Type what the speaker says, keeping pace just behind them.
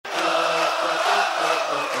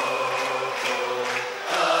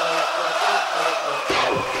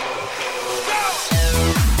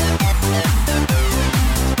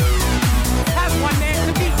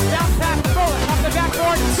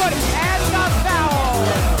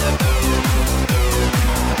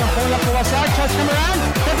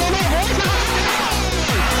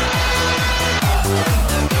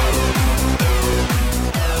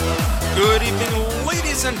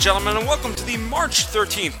and gentlemen, and welcome to the March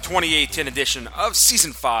 13th, 2018 edition of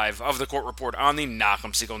Season 5 of the Court Report on the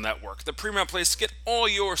Nachum Segal Network, the premier place to get all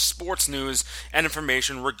your sports news and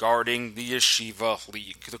information regarding the Yeshiva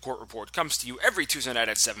League. The Court Report comes to you every Tuesday night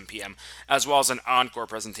at 7 p.m., as well as an encore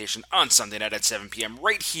presentation on Sunday night at 7 p.m.,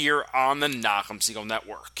 right here on the Nachum Segal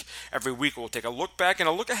Network. Every week we'll take a look back and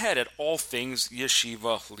a look ahead at all things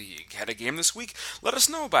Yeshiva League. Had a game this week? Let us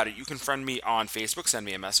know about it. You can friend me on Facebook, send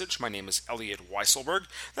me a message. My name is Elliot Weisselberg.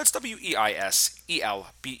 That's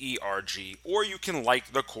Weiselberg, or you can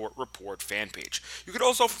like the Court Report fan page. You could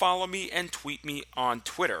also follow me and tweet me on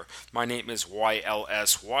Twitter. My name is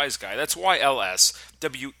YLS Wiseguy. That's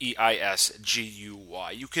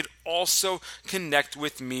YLSWEISGUY. You could also connect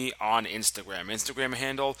with me on Instagram. Instagram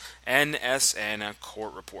handle NSN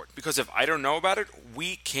Court Report. Because if I don't know about it,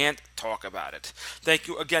 we can't talk about it. Thank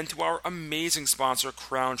you again to our amazing sponsor,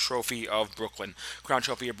 Crown Trophy of Brooklyn. Crown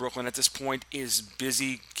Trophy of Brooklyn at this point is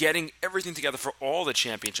busy getting everything together for all the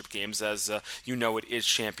championship games. As you know, it is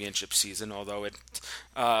championship season, although it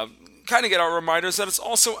kind of get our reminders that it's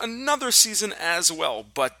also another season as well.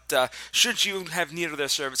 But should you have need of their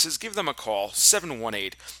services, give them a call,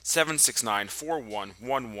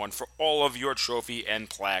 718-769-4111 for all of your trophy and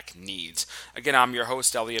plaque needs. Again, I'm your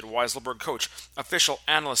host, Elliot Weiselberg, coach, official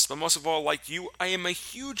analyst, but most of all, like you, I am a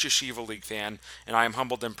huge Yeshiva League fan, and I am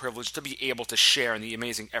humbled and privileged to be able to share in the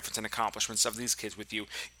amazing efforts and accomplishments of these kids with you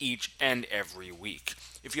each and every week.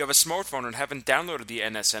 If you have a smartphone and haven't downloaded the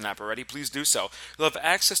NSN app already, please do so. You'll have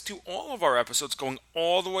access to all of our episodes going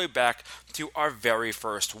all the way back to our very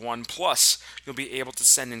first one. Plus, you'll be able to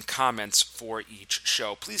send in comments for each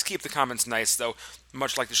show. Please keep the comments nice, though.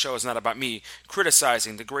 Much like the show is not about me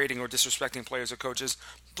criticizing, degrading, or disrespecting players or coaches,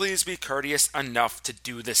 please be courteous enough to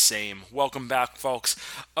do the same. Welcome back, folks.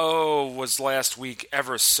 Oh, was last week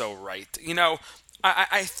ever so right. You know,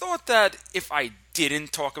 I thought that if I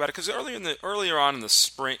didn't talk about it, because earlier on in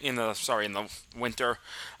the winter,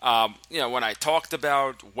 when I talked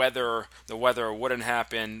about whether the weather wouldn't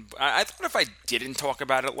happen, I thought if I didn't talk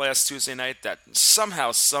about it last Tuesday night, that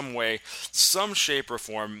somehow, some way, some shape or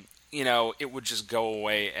form, it would just go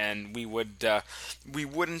away, and we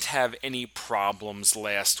wouldn't have any problems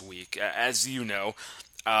last week. As you know,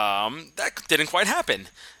 that didn't quite happen.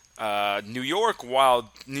 New York,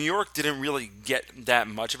 while New York didn't really get that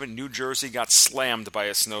much of it, New Jersey got slammed by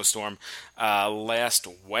a snowstorm last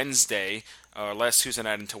Tuesday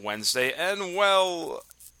night into Wednesday, and a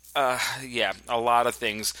lot of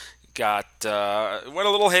things went a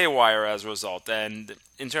little haywire as a result. And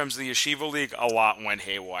in terms of the Yeshiva League, a lot went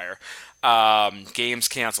haywire. Games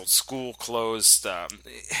canceled, school closed.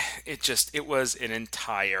 It was an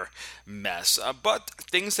entire mess. But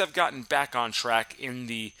things have gotten back on track in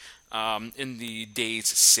the days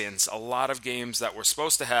since. A lot of games that were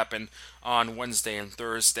supposed to happen on Wednesday and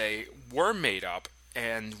Thursday were made up,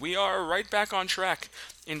 and we are right back on track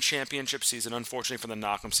in championship season. Unfortunately for the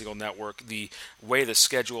Nachum Segal Network, the way the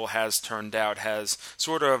schedule has turned out has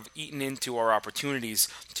sort of eaten into our opportunities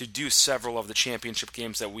to do several of the championship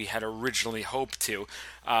games that we had originally hoped to.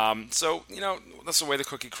 So, that's the way the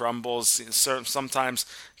cookie crumbles. Sometimes,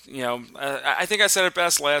 I think I said it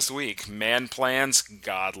best last week. Man plans,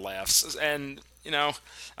 God laughs. And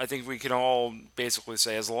I think we can all basically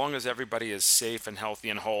say, as long as everybody is safe and healthy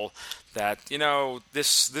and whole, that, this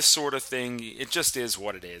sort of thing, it just is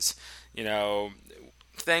what it is.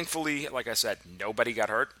 Thankfully, like I said, nobody got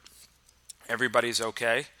hurt. Everybody's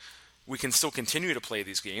okay. We can still continue to play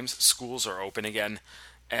these games. Schools are open again.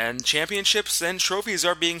 And championships and trophies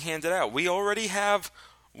are being handed out. We already have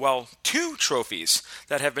 2 trophies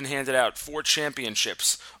that have been handed out for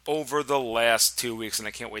championships over the last 2 weeks, and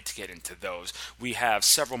I can't wait to get into those. We have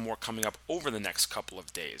several more coming up over the next couple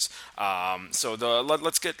of days. Let's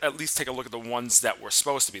at least take a look at the ones that were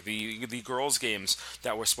supposed to be. The girls' games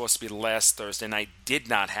that were supposed to be last Thursday night did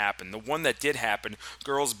not happen. The one that did happen,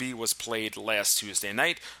 Girls B, was played last Tuesday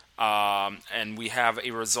night. And we have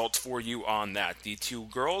a result for you on that. The 2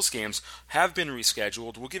 girls' games have been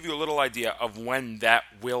rescheduled. We'll give you a little idea of when that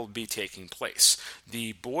will be taking place.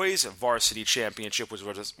 The boys' varsity championship,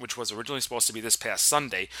 which was originally supposed to be this past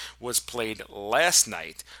Sunday, was played last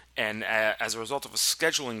night. And as a result of a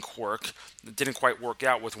scheduling quirk that didn't quite work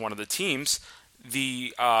out with one of the teams,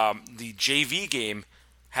 the JV game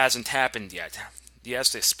hasn't happened yet.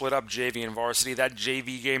 Yes, they split up JV and varsity. That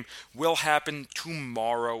JV game will happen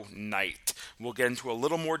tomorrow night. We'll get into a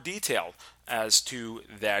little more detail as to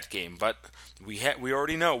that game. But we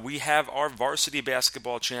already know we have our varsity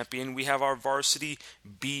basketball champion. We have our varsity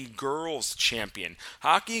B girls champion.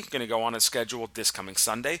 Hockey going to go on a schedule this coming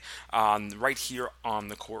Sunday, right here on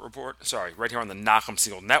the Court Report. Sorry, right here on the Knock'em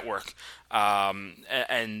Single Network.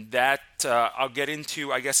 And that I'll get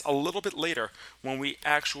into, I guess, a little bit later when we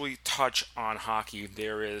actually touch on hockey.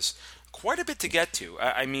 There is quite a bit to get to.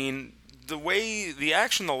 I mean, the way the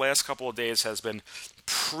action the last couple of days has been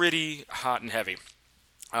pretty hot and heavy.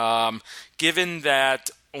 Given that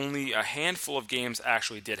only a handful of games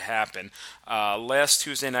actually did happen. Last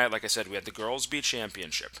Tuesday night, like I said, we had the Girls B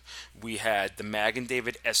Championship. We had the Mag and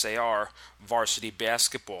David SAR varsity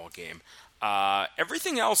basketball game.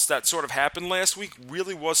 Everything else that sort of happened last week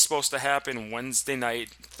really was supposed to happen Wednesday night,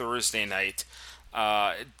 Thursday night.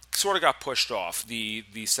 It sort of got pushed off. The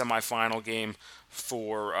semifinal game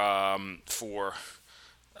for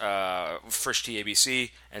Frisch TABC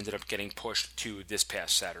ended up getting pushed to this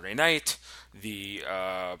past Saturday night. The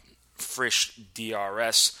Frisch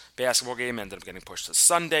DRS basketball game ended up getting pushed to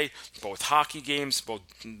Sunday. Both hockey games, both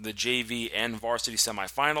the JV and varsity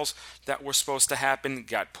semifinals that were supposed to happen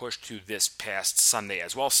got pushed to this past Sunday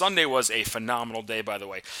as well. Sunday was a phenomenal day, by the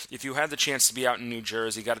way. If you had the chance to be out in New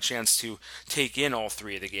Jersey, got a chance to take in all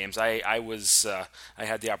three of the games, I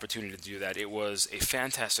had the opportunity to do that. It was a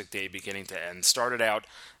fantastic day beginning to end. Started out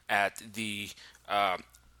at the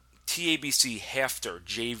TABC Hafter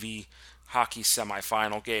JV hockey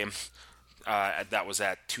semifinal game. That was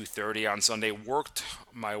at 2:30 on Sunday. Worked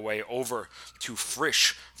my way over to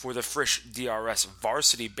Frisch for the Frisch DRS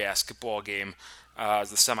varsity basketball game,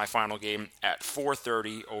 the semifinal game at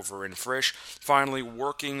 4:30 over in Frisch. Finally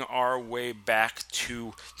working our way back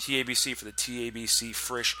to TABC for the TABC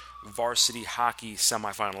Frisch varsity hockey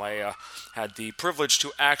semifinal. I had the privilege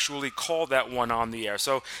to actually call that one on the air.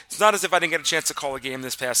 So it's not as if I didn't get a chance to call a game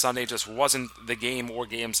this past Sunday. It just wasn't the game or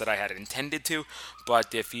games that I had intended to.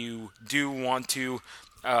 But if you do want to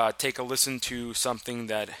take a listen to something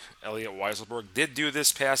that Elliot Weiselberg did do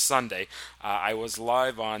this past Sunday, I was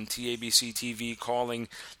live on TABC TV calling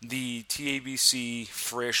the TABC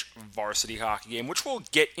Frisch varsity hockey game, which we'll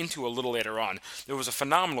get into a little later on. It was a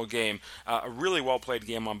phenomenal game, a really well-played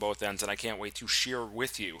game on both ends, and I can't wait to share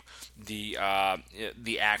with you the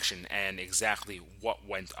action and exactly what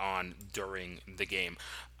went on during the game.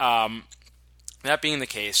 That being the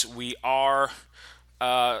case, we are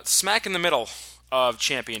smack in the middle of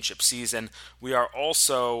championship season. We are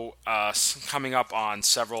also coming up on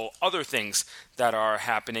several other things that are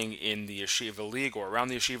happening in the Yeshiva League or around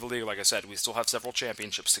the Yeshiva League. Like I said, we still have several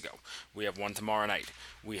championships to go. We have one tomorrow night.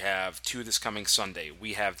 We have two this coming Sunday.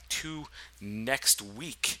 We have two next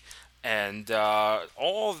week. And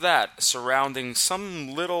all of that surrounding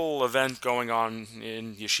some little event going on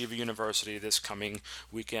in Yeshiva University this coming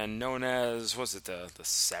weekend, known as, was it the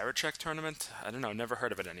Sarachek tournament? I don't know. Never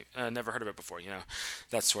heard of it. Never heard of it before.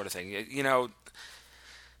 That sort of thing.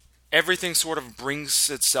 Everything sort of brings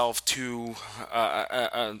itself to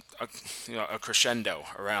a crescendo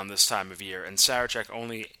around this time of year, and Sarachek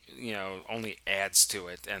only adds to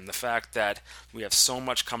it. And the fact that we have so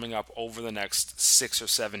much coming up over the next 6 or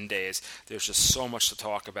 7 days, there's just so much to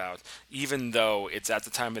talk about, even though it's at the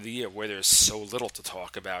time of the year where there's so little to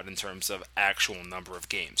talk about in terms of actual number of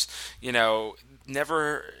games.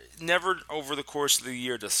 Never over the course of the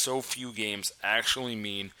year does so few games actually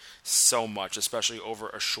mean so much, especially over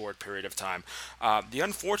a short period of time. The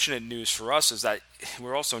unfortunate news for us is that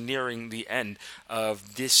we're also nearing the end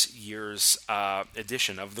of this year's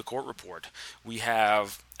edition of the Court Report. We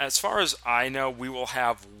have, as far as I know, we will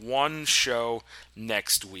have one show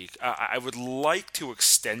next week. I would like to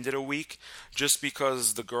extend it a week just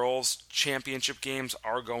because the girls' championship games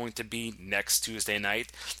are going to be next Tuesday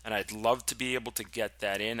night, and I'd love to be able to get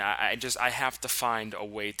that in. I have to find a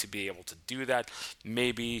way to be able to do that.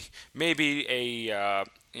 Maybe an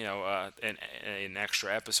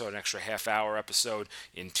extra episode, an extra half-hour episode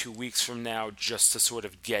in 2 weeks from now, just to sort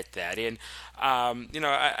of get that in.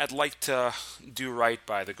 I'd like to do right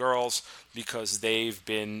by the girls because they've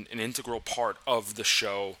been an integral part of the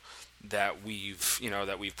show that we've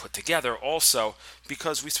put together. Also,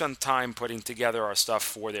 because we spend time putting together our stuff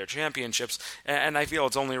for their championships, and I feel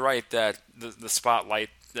it's only right that the spotlight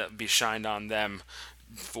that be shined on them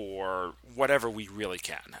for whatever we really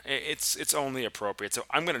can. It's only appropriate. So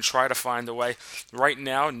I'm going to try to find a way. Right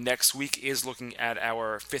now, next week is looking at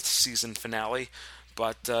our 5th season finale,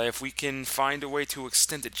 but if we can find a way to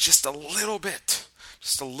extend it just a little bit,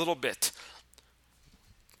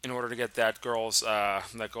 in order to get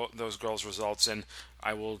those girls' results in,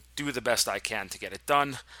 I will do the best I can to get it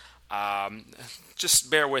done. Just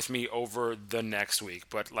bear with me over the next week.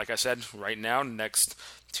 But like I said, right now, next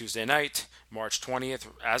Tuesday night, March 20th,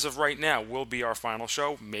 as of right now, will be our final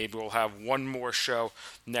show. Maybe we'll have one more show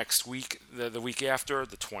next week, the week after,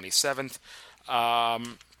 the 27th.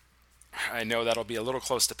 I know that'll be a little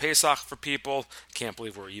close to Pesach for people. Can't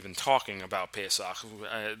believe we're even talking about Pesach.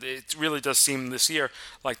 It really does seem this year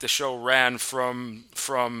like the show ran from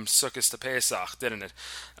Sukkot to Pesach, didn't it?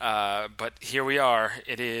 But here we are.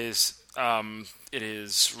 It is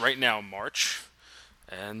right now March,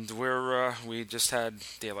 and we just had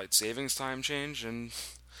daylight savings time change, and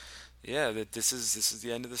yeah, this is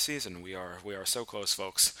the end of the season. We are so close,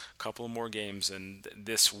 folks. Couple more games, and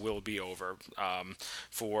this will be over.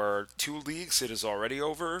 For 2 leagues, it is already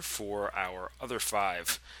over. For our other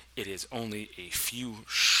 5, it is only a few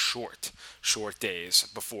short days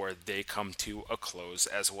before they come to a close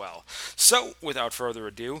as well. So, without further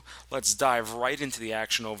ado, let's dive right into the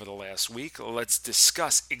action over the last week. Let's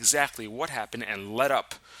discuss exactly what happened and led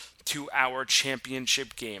up to our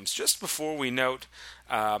championship games. Just before we note,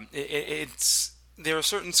 there are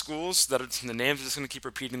certain schools that the names are just going to keep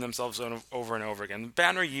repeating themselves over and over again.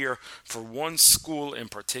 Banner year for one school in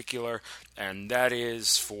particular, and that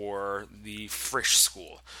is for the Frisch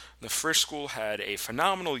School. The Frisch School had a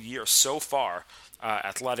phenomenal year so far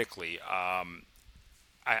athletically.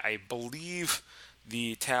 I believe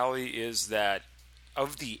the tally is that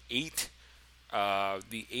of the eight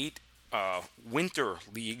winter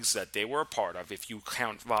leagues that they were a part of, if you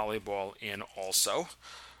count volleyball in also,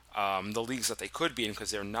 the leagues that they could be in,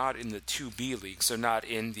 because they're not in the 2B leagues, they're not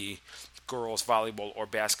in the girls volleyball or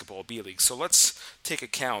basketball B league. So let's take a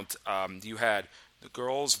count. You had the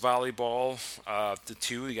girls volleyball, the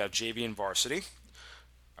 2, you got JV and varsity,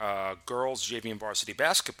 girls JV and varsity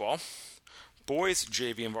basketball, boys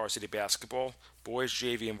JV and varsity basketball, boys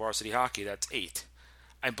JV and varsity hockey. That's 8.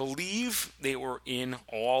 I believe they were in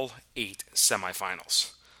all 8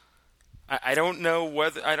 semifinals. I don't know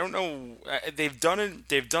whether they've done it.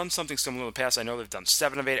 They've done something similar in the past. I know they've done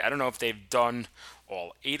 7 of 8. I don't know if they've done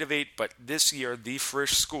all 8 of 8. But this year, the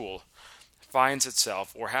Frisch School finds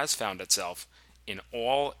itself or has found itself in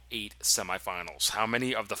all 8 semifinals. How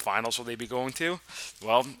many of the finals will they be going to?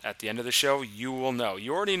 Well, at the end of the show, you will know.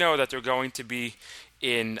 You already know that they're going to be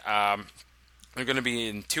in. They're going to be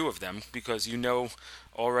in 2 of them, because you know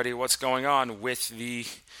already what's going on with the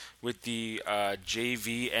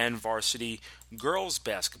JV and varsity girls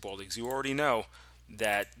basketball leagues. You already know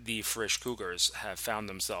that the Frisch Cougars have found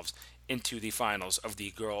themselves into the finals of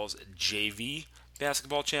the girls JV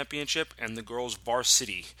basketball championship and the girls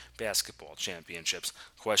varsity basketball championships.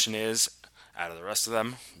 Question is, out of the rest of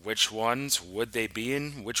them, which ones would they be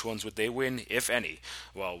in? Which ones would they win, if any?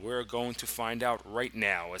 Well, we're going to find out right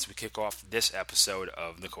now as we kick off this episode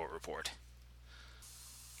of the Court Report.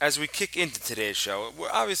 As we kick into today's show,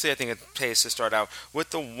 obviously I think it pays to start out with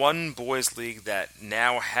the one boys league that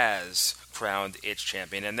now has crowned its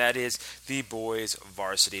champion, and that is the Boys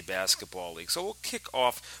Varsity Basketball League. So we'll kick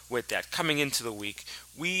off with that. Coming into the week,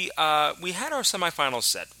 we had our semifinals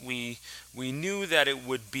set. We knew that it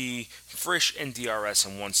would be Frisch and DRS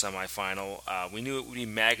in one semifinal. We knew it would be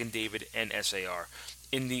Mag and David and SAR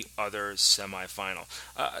in the other semifinal.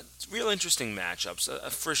 Real interesting matchups.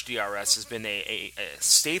 Frisch DRS has been a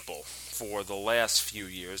staple for the last few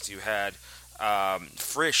years. You had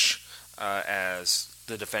Frisch as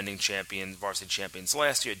the defending champion, varsity champions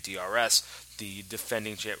last year. DRS, the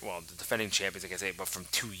defending champions, I can say, but from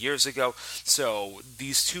 2 years ago. So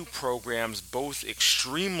these 2 programs, both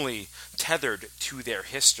extremely tethered to their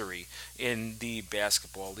history in the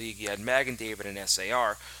basketball league. You had Mag and David and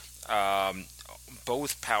SAR.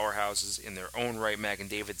 Both powerhouses in their own right. Mag and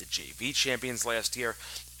David, the JV champions last year.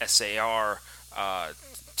 SAR,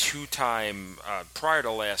 2-time, prior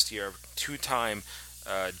to last year, 2-time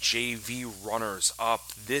JV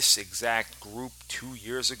runners-up. This exact group 2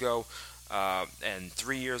 years ago and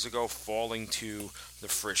 3 years ago, falling to the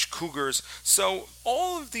Frisch Cougars. So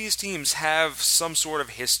all of these teams have some sort of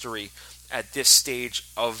history at this stage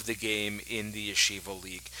of the game in the Yeshiva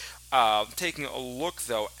League. Taking a look,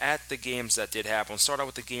 though, at the games that did happen. We'll start out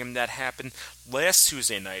with the game that happened last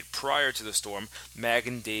Tuesday night prior to the storm. Mag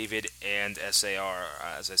and David and SAR.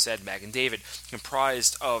 As I said, Mag and David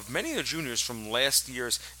comprised of many of the juniors from last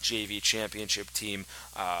year's JV championship team.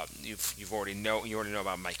 You already know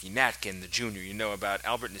about Mikey Natkin, the junior. You know about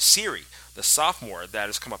Albert Nasiri, the sophomore, that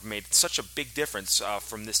has come up and made such a big difference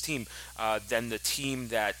from this team than the team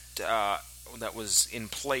that was in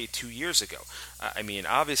play 2 years ago.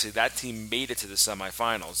 Obviously that team made it to the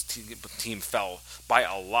semifinals. The team fell by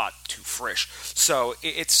a lot to Frisch. So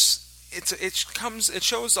it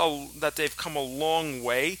shows that they've come a long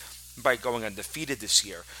way by going undefeated this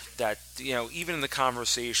year. That, even in the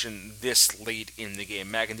conversation this late in the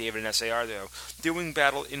game, Mag and David and SAR, though, doing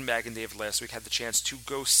battle in Mag and David last week, had the chance to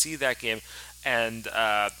go see that game, and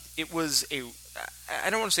it was I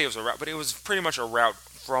don't want to say it was a rout, but it was pretty much a rout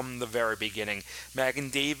from the very beginning. Mag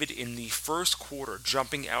and David in the first quarter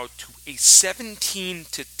jumping out to a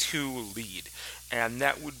 17-2 lead. And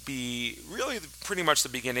that would be really pretty much the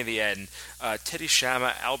beginning of the end. Teddy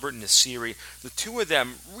Shama, Albert Nasiri, the two of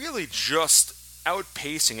them really just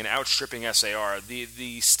outpacing and outstripping SAR.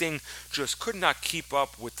 The Sting just could not keep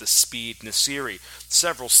up with the speed. Nasiri,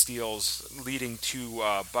 several steals leading to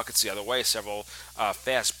buckets the other way, several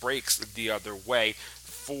fast breaks the other way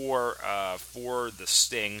for the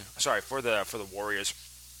Sting. Sorry, for the Warriors.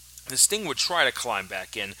 The Sting would try to climb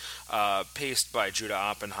back in, paced by Judah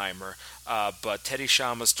Oppenheimer, but Teddy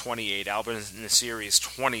Shama's 28, Albert Nasiri's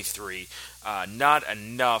 23, not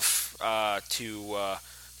enough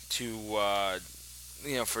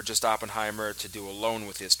for just Oppenheimer to do alone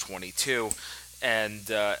with his 22,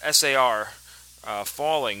 and SAR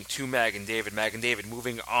falling to Mag and David. Mag and David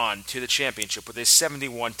moving on to the championship with a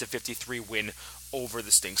 71-53 win over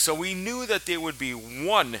the Sting. So we knew that there would be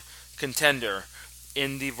one contender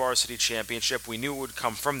in the varsity championship. We knew it would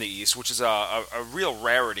come from the East, which is a real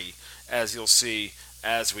rarity, as you'll see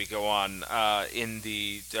as we go on in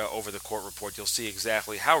the over the court report. You'll see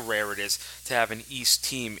exactly how rare it is to have an East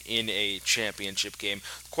team in a championship game.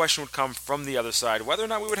 The question would come from the other side, whether or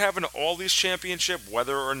not we would have an All-East championship,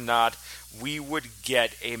 whether or not we would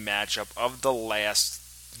get a matchup of the last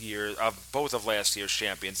year of both of last year's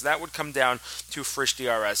champions. That would come down to Frisch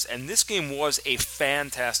DRS, and this game was a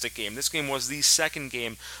fantastic game. This game was the second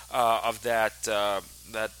game of that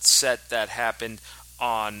set that happened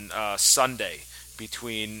on Sunday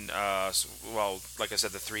between, like I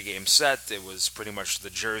said, the three-game set. It was pretty much the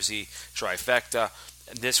Jersey trifecta.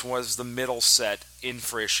 This was the middle set in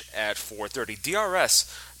Frisch at 4:30. DRS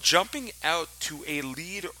jumping out to a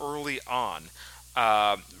lead early on.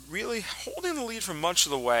 Really holding the lead for much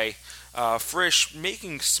of the way. Frisch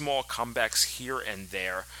making small comebacks here and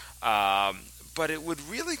there, but it would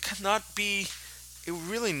really not be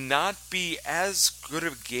as good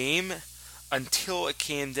a game until it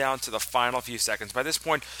came down to the final few seconds. By this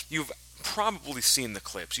point, you've probably seen the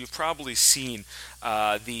clips. You've probably seen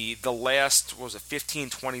the last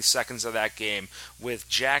 15-20 seconds of that game with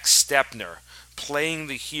Jack Stepner playing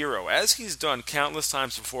the hero, as he's done countless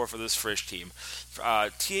times before for this Frisch team.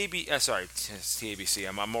 TABC.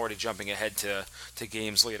 I'm already jumping ahead to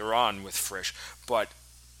games later on with Frisch, but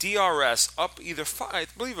DRS up either I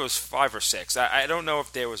believe it was 5 or 6. I don't know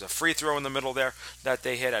if there was a free throw in the middle there that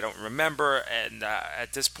they hit. I don't remember. And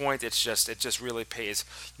at this point, it just really pays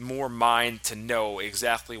more mind to know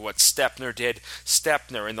exactly what Stepner did.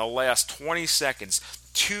 Stepner in the last 20 seconds,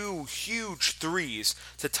 2 huge threes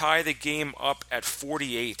to tie the game up at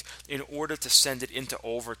 48 in order to send it into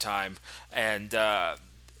overtime. And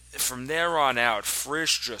from there on out,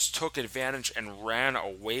 Frisch just took advantage and ran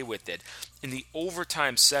away with it. In the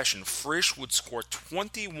overtime session, Frisch would score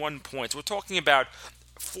 21 points. We're talking about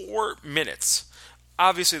 4 minutes.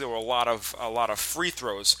 Obviously, there were a lot of free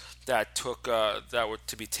throws that were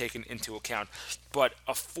to be taken into account, but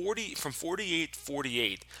from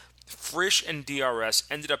 48-48. Frisch and DRS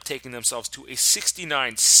ended up taking themselves to a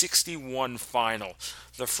 69-61 final.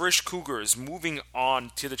 The Frisch Cougars moving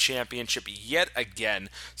on to the championship yet again.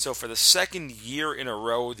 So for the second year in a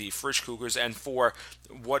row, the Frisch Cougars, and for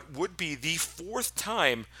what would be the 4th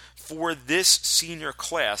time for this senior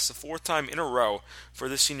class, the 4th time in a row for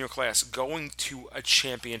this senior class going to a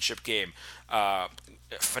championship game.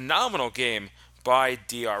 Phenomenal game by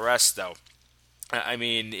DRS, though. I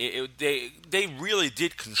mean, they really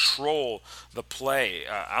did control the play.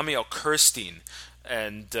 Amiel Kirstein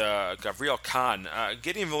and Gabriel Khan.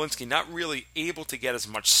 Gideon Valinsky not really able to get as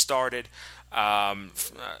much started.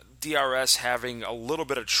 DRS having a little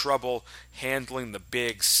bit of trouble handling the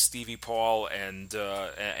bigs, Stevie Paul and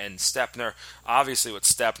Stepner. Obviously with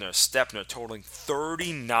Stepner totaling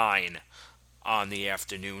 39 on the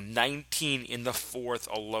afternoon, 19 in the 4th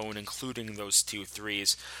alone, including those 2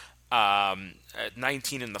 threes.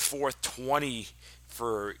 19 in the 4th, 20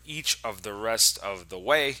 for each of the rest of the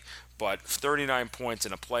way, but 39 points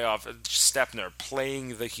in a playoff. Stepner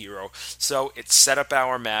playing the hero. So it set up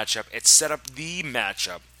our matchup. It set up the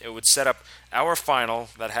matchup. It would set up our final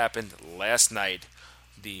that happened last night.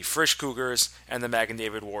 The Frisch Cougars and the Mag and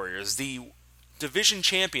David Warriors. The division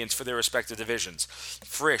champions for their respective divisions.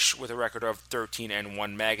 Frisch with a record of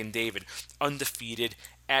 13-1. Mag and David undefeated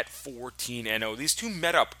at 14-0. These two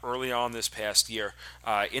met up early on this past year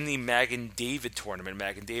in the Magen David tournament.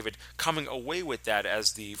 Magen David coming away with that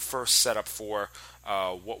as the first setup for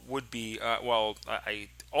what would be, I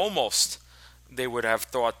almost they would have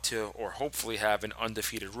thought to, or hopefully have, an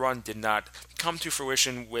undefeated run. Did not come to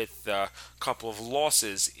fruition with a couple of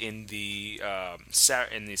losses in the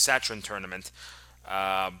Saturn tournament.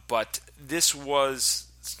 But this was,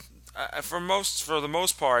 for the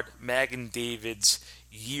most part, Magen David's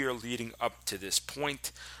year leading up to this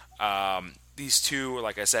point. These two,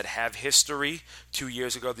 like I said, have history. 2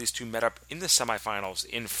 years ago, these two met up in the semifinals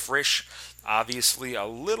in Frisch. Obviously, a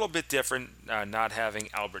little bit different, not having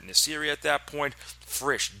Albert Nassiri at that point.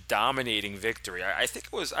 Frisch dominating victory. I think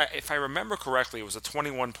it was, if I remember correctly, it was a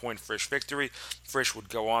 21-point Frisch victory. Frisch would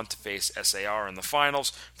go on to face SAR in the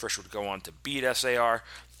finals. Frisch would go on to beat SAR,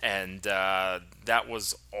 and that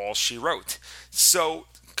was all she wrote. So,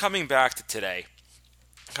 coming back to today.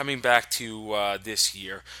 Coming back to this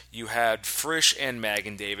year, you had Frisch and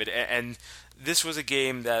Magen David, and this was a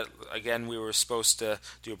game that, again, we were supposed to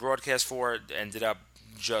do a broadcast for. It ended up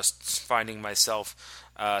just finding myself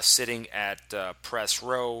sitting at press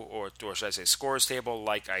row, or should I say scores table,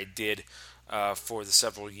 like I did for the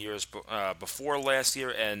several years before last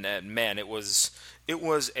year, and man, it was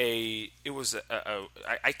I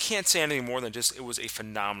can't say anything more than just it was a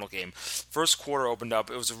phenomenal game. First quarter opened up,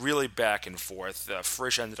 it was really back and forth.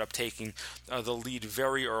 Frisch ended up taking the lead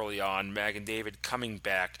very early on. Magen David coming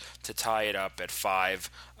back to tie it up at 5.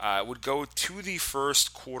 Would go to the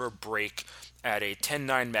first quarter break at a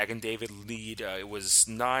 10-9 Magen David lead. It was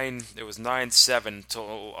 9-7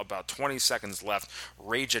 till about 20 seconds left.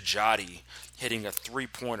 Ray Jajati hitting a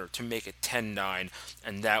three-pointer to make it 10-9,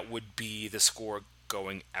 and that would be the score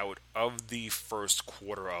going out of the first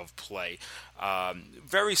quarter of play.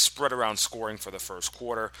 Very spread around scoring for the first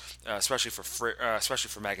quarter, especially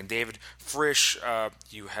for Magen David. Frisch,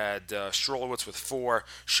 you had Strolowitz with 4,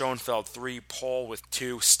 Schoenfeld 3, Paul with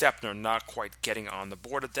 2, Stepner not quite getting on the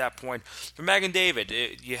board at that point. For Magen David,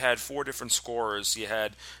 you had 4 different scorers. You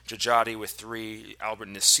had Jajati with 3, Albert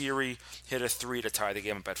Nassiri hit a 3 to tie the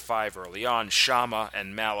game up at 5 early on, Shama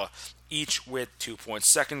and Mala each with 2 points.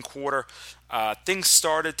 Second quarter, things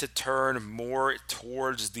started to turn more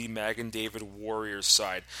towards the Magen David Warriors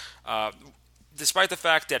side. Despite the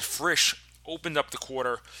fact that Frisch opened up the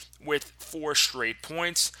quarter with 4 straight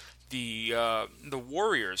points, the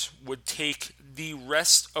Warriors would take the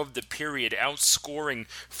rest of the period outscoring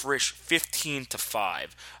Frisch 15-5.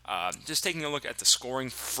 Just taking a look at the scoring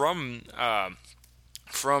from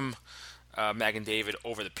Magen David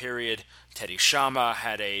over the period. Teddy Shama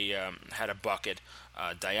had a bucket.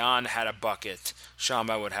 Dayan had a bucket.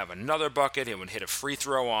 Shama would have another bucket. He would hit a free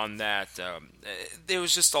throw on that. There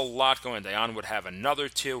was just a lot going. Dayan would have another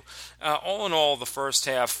 2. All in all, the first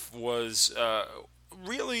half was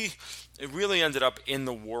really ended up in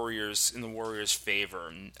the Warriors'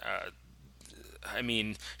 favor. I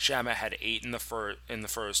mean, Shama had 8 in the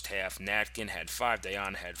first half. Natkin had 5.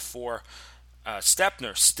 Dayan had 4.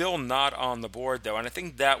 Stepner still not on the board, though, and I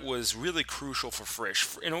think that was really crucial for Frisch.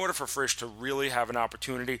 In order for Frisch to really have an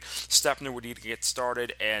opportunity, Stepner would need to get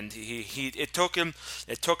started, and it took him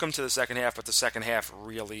to the second half, but the second half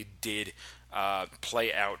really did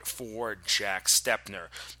play out for Jack Stepner.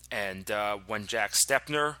 And when Jack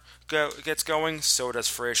Stepner gets going, so does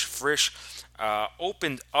Frisch. Frisch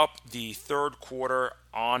opened up the third quarter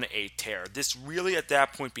on a tear. This really, at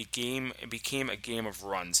that point, became a game of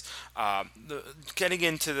runs. Getting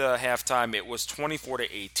into the halftime, it was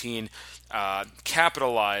 24-18.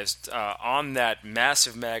 Capitalized on that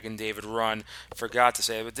massive Magen David run. Forgot to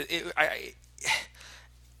say, but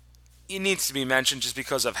it needs to be mentioned just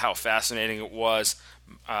because of how fascinating it was.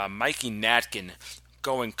 Mikey Natkin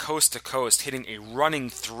going coast to coast, hitting a running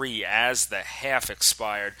 3 as the half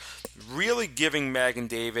expired, really giving Magen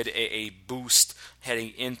David a boost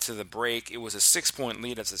heading into the break. It was a 6-point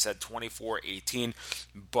lead, as I said, 24-18,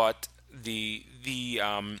 but the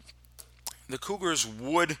Cougars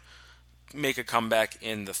would make a comeback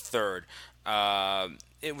in the third.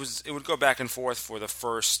 It would go back and forth for the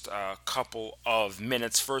first couple of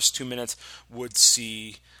minutes. First 2 minutes would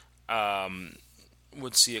see a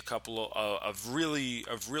couple of really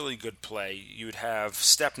good play. You would have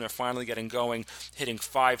Stepner finally getting going, hitting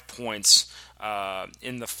 5 points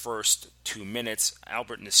in the first 2 minutes.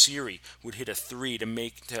 Albert Nassiri would hit a 3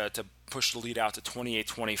 to push the lead out to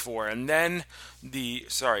 28-24, and then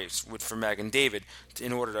for Magen David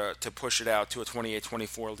in order to push it out to a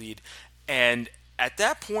 28-24 lead. And at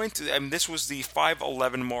that point, this was the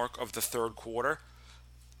 5:11 mark of the third quarter.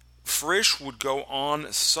 Frisch would go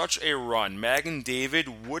on such a run. Magen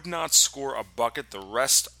David would not score a bucket the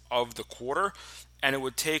rest of the quarter, and it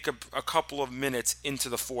would take a couple of minutes into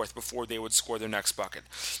the fourth before they would score their next bucket.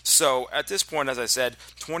 So at this point, as I said,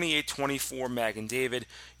 28-24 Magen David.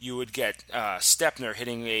 You would get Stepner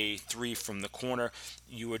hitting a three from the corner.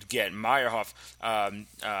 You would get Meyerhoff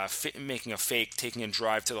making a fake, taking a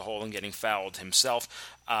drive to the hole and getting fouled himself.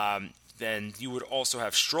 Then you would also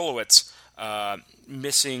have Strolowitz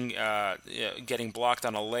missing, getting blocked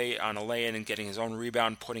on a lay-in and getting his own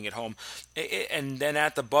rebound, putting it home. And then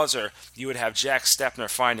at the buzzer, you would have Jack Stepner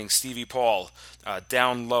finding Stevie Paul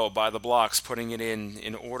down low by the blocks, putting it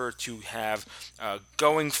in order to have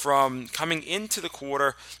coming into the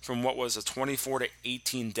quarter from what was a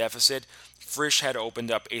 24-18 deficit. Frisch had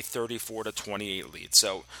opened up a 34-28 lead.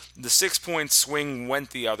 So the 6-point swing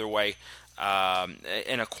went the other way.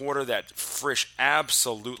 In a quarter that Frisch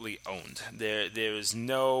absolutely owned. There's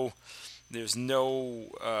no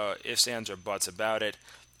ifs, ands, or buts about it.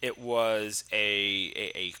 It was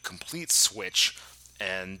a complete switch,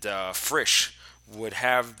 and Frisch would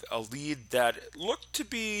have a lead that looked to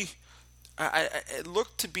be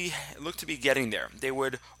getting there. They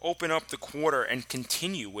would open up the quarter and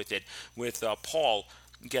continue with it with Paul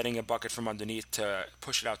getting a bucket from underneath to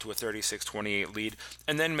push it out to a 36-28 lead.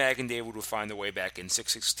 And then Magen David would find the way back in.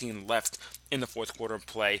 6:16 left in the fourth quarter of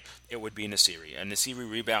play. It would be Nasiri. A Nasiri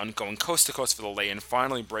rebound going coast to coast for the lay-in,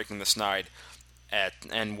 finally breaking the snide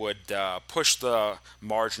and would push the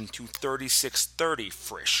margin to 36-30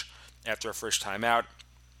 Frisch after a Frisch timeout.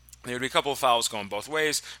 There would be a couple of fouls going both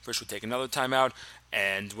ways. Frisch would take another timeout.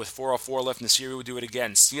 And with 4:04 left, Nasiri would do it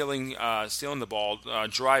again, stealing the ball,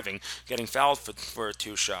 driving, getting fouled for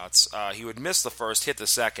two shots. He would miss the first, hit the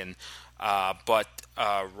second, but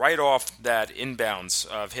right off that inbounds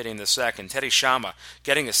of hitting the second, Teddy Shama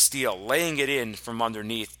getting a steal, laying it in from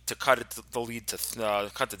underneath to cut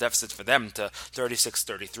the deficit for them to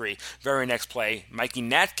 36-33. Very next play, Mikey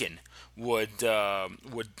Natkin would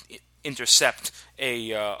intercept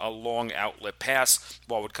a long outlet pass.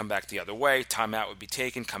 Ball would come back the other way. Timeout would be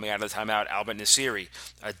taken. Coming out of the timeout, Albert Nasiri,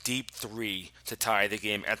 a deep three to tie the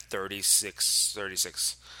game at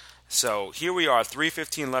 36-36. So here we are,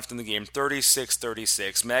 3:15 left in the game,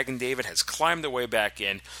 36-36. Magen David has climbed their way back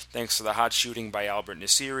in thanks to the hot shooting by Albert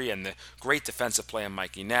Nasiri and the great defensive play of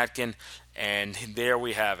Mikey Natkin. And there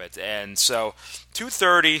we have it. And so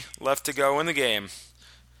 2:30 left to go in the game.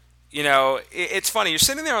 You know, it's funny. You're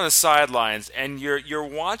sitting there on the sidelines, and you're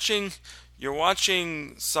watching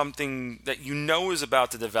something that you know is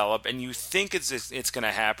about to develop, and you think it's going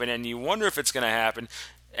to happen, and you wonder if it's going to happen.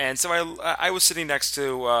 And so I was sitting next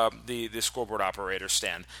to the scoreboard operator,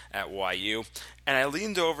 Stan, at YU, and I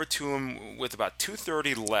leaned over to him with about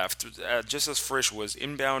 2:30 left, just as Frisch was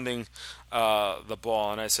inbounding the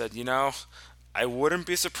ball, and I said, you know, I wouldn't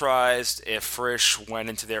be surprised if Frisch went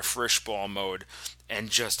into their Frisch ball mode and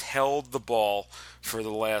just held the ball for the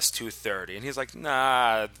last 2:30. And he's like,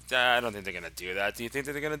 nah, I don't think they're going to do that. Do you think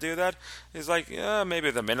that they're going to do that? He's like, yeah, maybe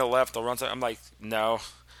the minute left, they'll run. I'm like, no.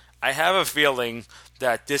 I have a feeling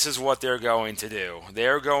that this is what they're going to do.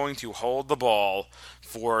 They're going to hold the ball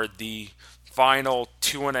for the final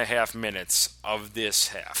 2.5 minutes of this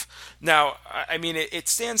half. Now, I mean, it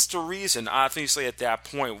stands to reason, obviously, at that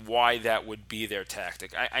point, why that would be their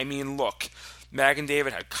tactic. I mean, look, Magen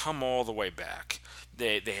David had come all the way back.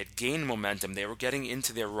 They had gained momentum. They were getting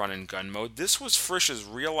into their run-and-gun mode. This was Frisch's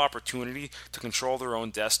real opportunity to control their own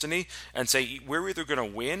destiny and say, we're either going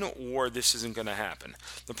to win or this isn't going to happen.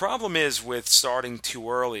 The problem is with starting too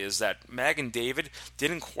early is that Magen David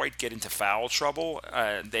didn't quite get into foul trouble.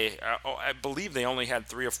 I believe they only had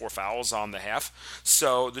 3 or 4 fouls on the half.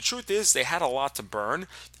 So the truth is they had a lot to burn,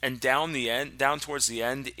 and down towards the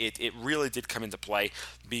end, it really did come into play,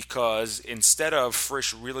 because instead of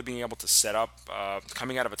Frisch really being able to set up,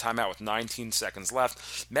 coming out of a timeout with 19 seconds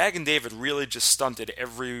left, Magen David really just stunted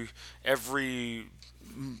every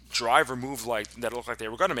drive or move that looked like they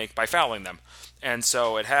were going to make by fouling them. And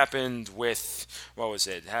so it happened with,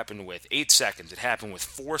 It happened with 8 seconds. It happened with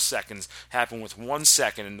 4 seconds. It happened with 1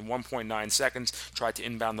 second and 1.9 seconds. Tried to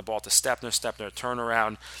inbound the ball to Stepner. Stepner turned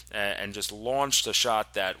around and just launched a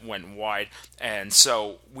shot that went wide. And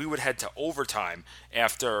so we would head to overtime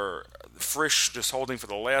after Frisch just holding for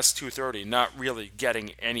the last 2:30, not really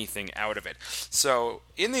getting anything out of it. So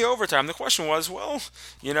in the overtime, the question was, well,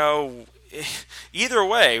 you know, either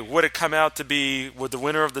way, would it come out to be, would the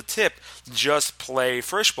winner of the tip just play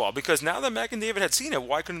Frisch ball? Because now that Magen David had seen it,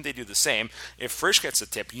 why couldn't they do the same? If Frisch gets the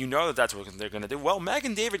tip, you know that that's what they're going to do. Well,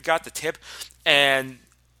 Magen David got the tip, and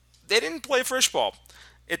they didn't play Frisch ball.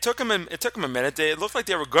 it took them a minute. It looked like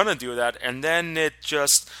they were gonna do that, and then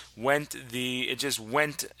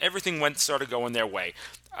everything started going their way.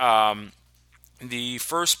 The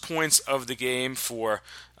first points of the game for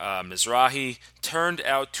Mizrahi turned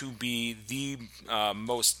out to be the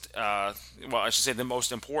the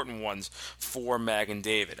most important ones for Magen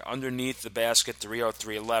David. Underneath the basket,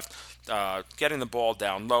 3:03 left, getting the ball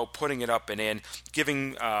down low, putting it up and in,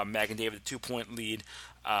 giving Magen David a 2-point lead.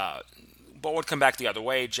 Ball would come back the other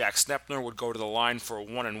way. Jack Stepner would go to the line for a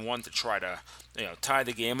 1-and-1 to try to tie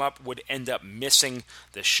the game up, would end up missing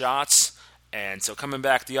the shots. And so coming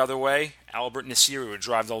back the other way, Albert Nasiri would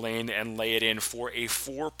drive the lane and lay it in for a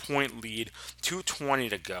 4-point lead, 2:20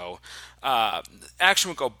 to go. Action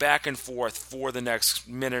would go back and forth for the next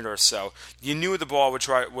minute or so. You knew the ball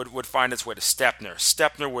would find its way to Stepner.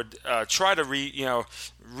 Stepner would try to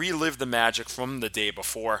relive the magic from the day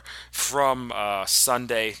before, from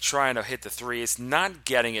Sunday, trying to hit the threes, not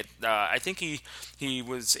getting it. I think he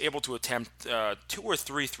was able to attempt 2 or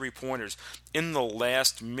 3 three-pointers in the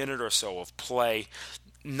last minute or so of play.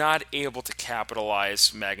 Not able to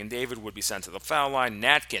capitalize. Magen David would be sent to the foul line.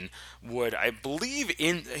 Natkin would, I believe,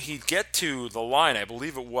 he'd get to the line. I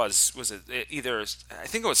believe it was it either, I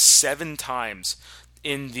think it was 7 times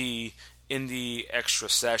in the extra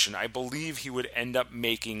session. I believe he would end up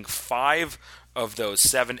making 5 of those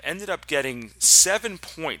 7. Ended up getting 7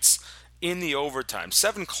 points in the overtime,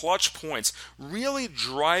 7 clutch points, really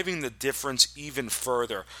driving the difference even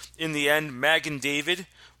further. In the end, Magen David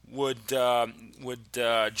would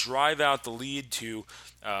drive out the lead to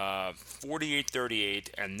 48-38,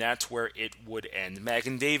 and that's where it would end.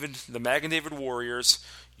 The Magen David Warriors,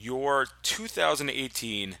 your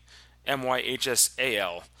 2018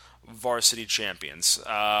 MYHSAL varsity champions.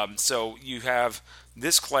 So you have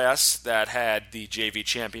this class that had the JV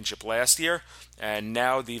championship last year, and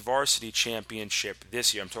now the varsity championship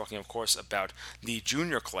this year. I'm talking, of course, about the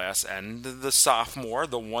junior class and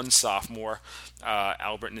the one sophomore,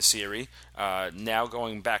 Albert Nasiri, now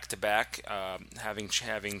going back-to-back, having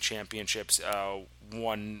championships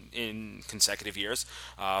won in consecutive years.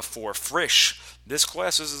 For Frisch, this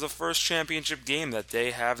class is the first championship game that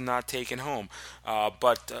they have not taken home,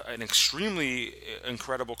 but an extremely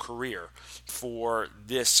incredible career for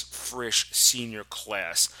this Frisch senior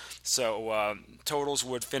class. So totals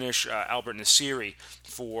would finish Albert Nasiri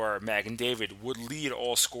for Magen David would lead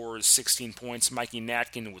all scorers 16 points. Mikey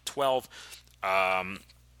Natkin with 12.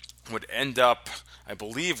 Would end up, I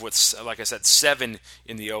believe, with, like I said, 7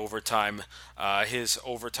 in the overtime. His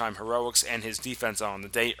overtime heroics and his defense on the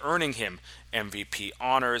day earning him MVP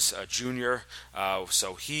honors, a junior.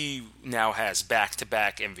 So he now has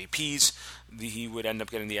back-to-back MVPs. He would end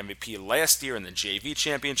up getting the MVP last year in the JV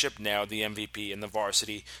championship, now the MVP in the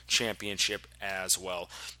varsity championship as well.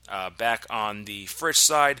 Back on the Frisch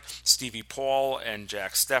side, Stevie Paul and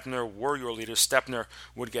Jack Stepner were your leaders. Stepner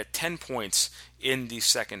would get 10 points in the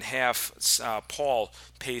second half. Paul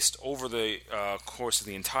paced over the course of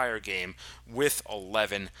the entire game with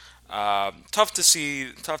 11. Tough to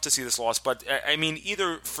see this loss, but I mean,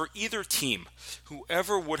 for either team,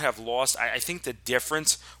 whoever would have lost, I think the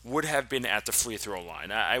difference would have been at the free throw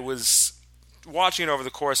line. I was watching it over the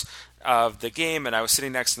course of the game, and I was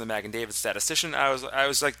sitting next to the Magen David statistician. I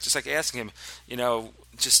was asking him,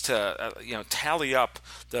 just to tally up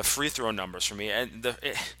the free throw numbers for me, and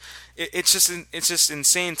it's just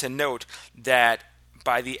insane to note that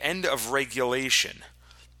by the end of regulation,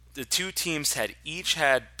 the two teams had each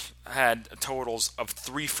had totals of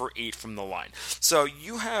 3 for 8 from the line. So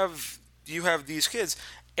you have these kids,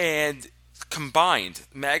 and combined,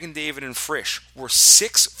 Magen David and Frisch were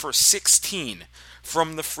 6 for 16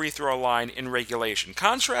 from the free throw line in regulation.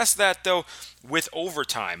 Contrast that though with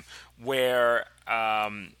overtime, where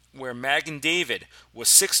Magen David was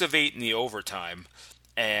 6 of 8 in the overtime,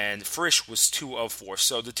 and Frisch was 2 of 4.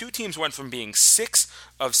 So the two teams went from being 6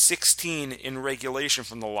 of 16 in regulation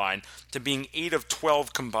from the line to being 8 of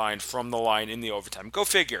 12 combined from the line in the overtime. Go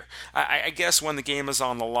figure. I guess when the game is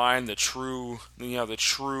on the line, the true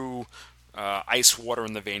ice water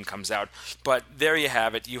in the vein comes out. But there you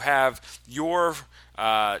have it. You have your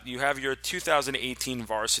 2018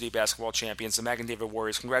 varsity basketball champions, the Magen David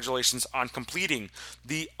Warriors. Congratulations on completing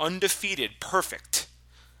the undefeated, perfect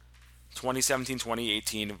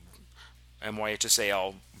 2017-2018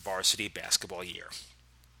 MYHSAL varsity basketball year.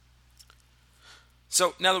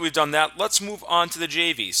 So now that we've done that, let's move on to the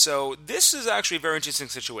JV. So this is actually a very interesting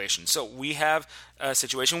situation. So we have a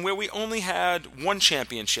situation where we only had one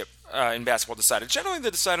championship in basketball decided. Generally,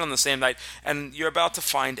 they're decided on the same night, and you're about to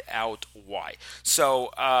find out why.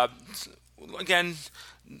 So, again,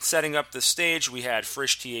 setting up the stage, we had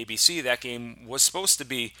Frisch TABC. That game was supposed to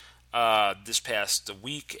be this past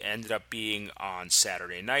week, ended up being on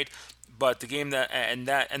Saturday night. But the game and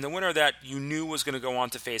the winner that you knew was going to go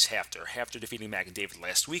on to face Hafter. Hafter defeating Mac and David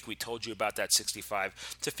last week. We told you about that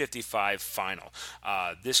 65-55 final.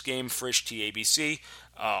 This game, Frisch TABC,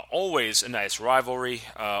 always a nice rivalry.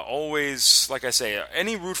 Always, like I say,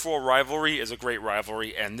 any root for rivalry is a great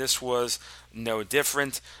rivalry, and this was no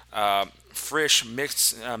different. Frisch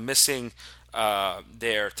missing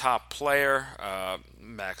their top player,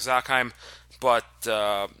 Max Zakheim. But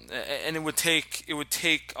and it would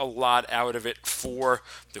take a lot out of it for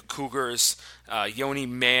the Cougars. Yoni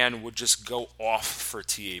Mann would just go off for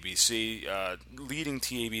TABC, leading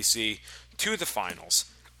TABC to the finals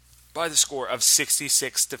by the score of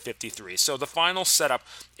 66-53. So the final setup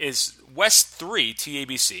is West 3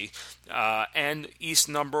 TABC and East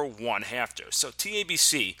number 1 Hafter. So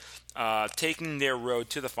TABC taking their road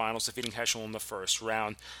to the finals, defeating Heschel in the first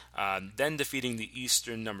round, then defeating the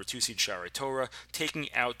Eastern number 2 seed Shari Torah, taking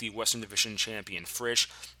out the Western Division champion Frisch,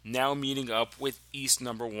 now meeting up with East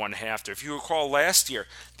number 1 Hafter. If you recall last year,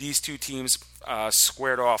 these two teams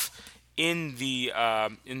squared off in the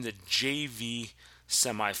JV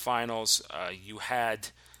semifinals. You had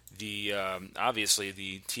the obviously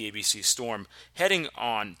the TABC Storm heading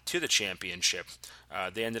on to the championship.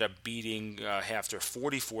 They ended up beating Hafter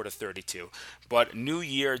 44-32. But new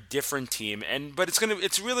year, different team, but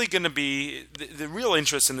it's really gonna be the real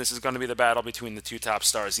interest in this is going to be the battle between the two top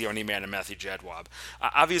stars, Yoni Mann and Matthew Jadwab.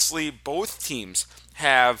 Obviously, both teams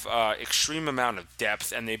have extreme amount of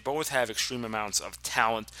depth, and they both have extreme amounts of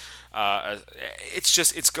talent.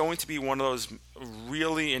 It's going to be one of those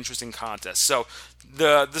really interesting contests. So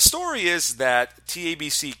the story is that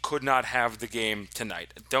TABC could not have the game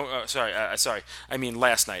tonight. I mean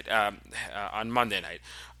last night on Monday night.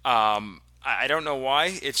 I don't know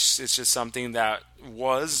why. It's just something that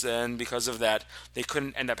was, and because of that, they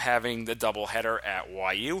couldn't end up having the doubleheader at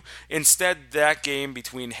YU. Instead, that game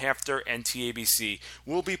between Hafter and TABC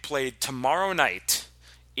will be played tomorrow night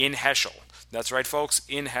in Heschel. That's right, folks,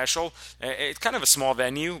 in Heschel. It's kind of a small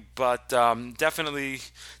venue, but definitely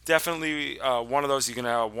one of those you're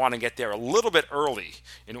going to want to get there a little bit early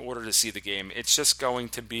in order to see the game. It's just going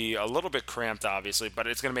to be a little bit cramped, obviously, but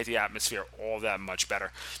it's going to make the atmosphere all that much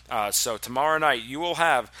better. So tomorrow night, you will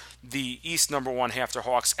have the East number 1 Hafter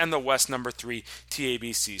Hawks and the West number 3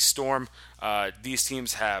 TABC Storm. These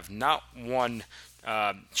teams have not won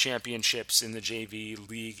championships in the JV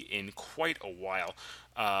league in quite a while.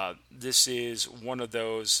 This is one of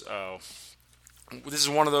those. This is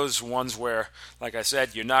one of those ones where, like I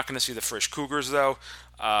said, you're not going to see the Frisch Cougars though.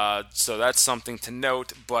 So that's something to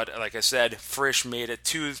note. But like I said, Frisch made it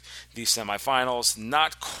to the semifinals,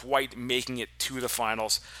 not quite making it to the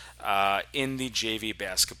finals in the JV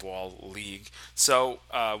Basketball League. So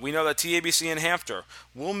we know that TABC and Hafter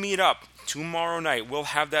will meet up tomorrow night. We'll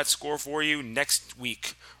have that score for you next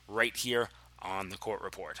week right here on the Court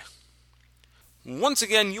Report. Once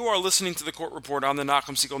again, you are listening to the Court Report on the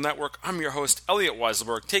Nachum Segal Network. I'm your host, Elliot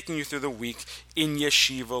Weiselberg, taking you through the week in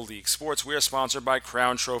Yeshiva League sports. We are sponsored by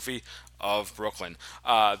Crown Trophy of Brooklyn.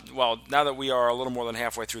 Well, now that we are a little more than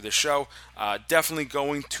halfway through the show, definitely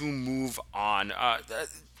going to move on.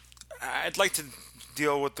 I'd like to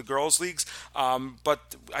deal with the girls' leagues,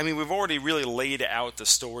 but I mean, we've already really laid out the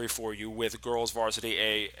story for you with girls varsity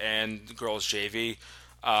A and girls JV.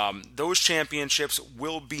 Those championships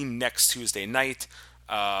will be next Tuesday night.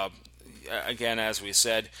 Again, as we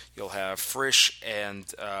said, you'll have Frisch and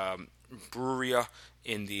Breweria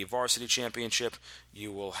in the varsity championship.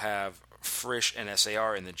 You will have Frisch and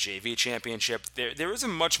SAR in the JV championship. There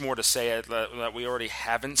isn't much more to say that we already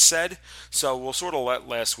haven't said, so we'll sort of let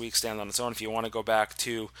last week stand on its own. If you want to go back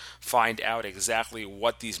to find out exactly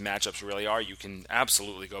what these matchups really are, you can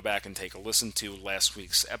absolutely go back and take a listen to last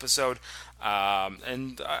week's episode.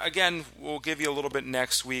 And again, we'll give you a little bit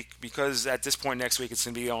next week, because at this point next week it's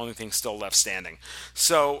going to be the only thing still left standing.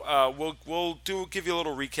 So we'll give you a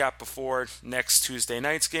little recap before next Tuesday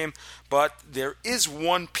night's game, but there is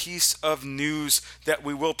one piece of news that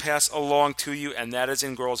we will pass along to you, and that is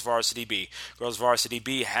in Girls Varsity B. Girls Varsity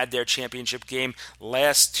B had their championship game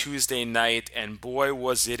last Tuesday night, and boy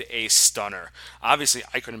was it a stunner. Obviously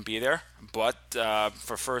I couldn't be there, but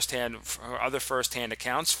for other first-hand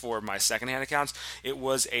accounts, for my second-hand accounts, it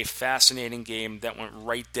was a fascinating game that went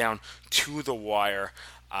right down to the wire.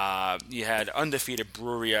 You had undefeated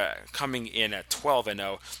Brewery coming in at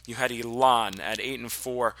 12-0. You had Elan at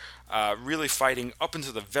 8-4, really fighting up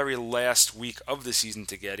until the very last week of the season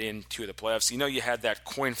to get into the playoffs. You had that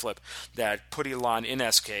coin flip that put Elan in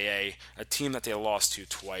SKA, a team that they lost to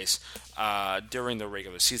twice during the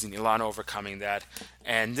regular season. Elan overcoming that.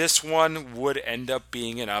 And this one would end up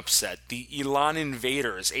being an upset. The Elan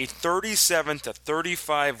Invaders, a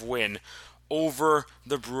 37-35 win over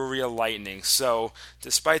the Brewery Lightning. So,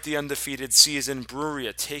 despite the undefeated season,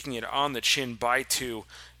 Brewery taking it on the chin by 2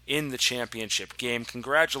 in the championship game.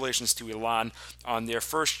 Congratulations to Elan on their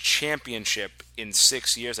first championship in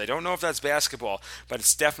 6 years. I don't know if that's basketball, but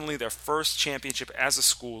it's definitely their first championship as a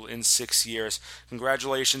school in 6 years.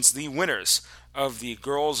 Congratulations, the winners of the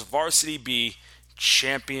Girls Varsity B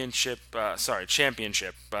championship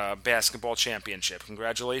basketball championship.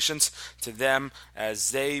 Congratulations to them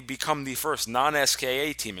as they become the first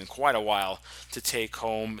non-SKA team in quite a while to take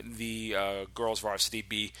home the Girls Varsity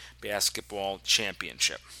B basketball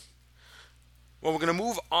championship. Well, we're going to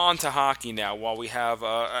move on to hockey now while we have,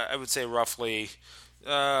 I would say, roughly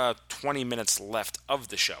 20 minutes left of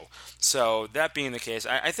the show. So that being the case,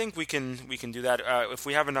 I think we can do that if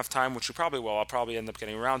we have enough time, which we probably will. I'll probably end up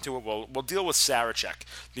getting around to it. We'll deal with Sarachek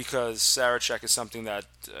because Sarachek is something that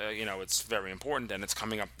it's very important and it's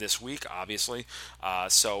coming up this week, obviously.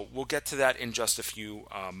 So we'll get to that in just a few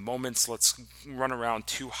moments. Let's run around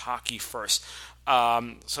to hockey first.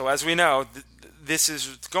 So as we know, this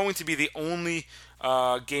is going to be the only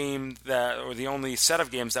game the only set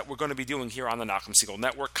of games that we're going to be doing here on the Knock'em Seagull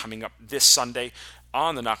Network coming up this Sunday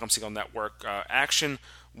on the Knock'em Seagull Network. Action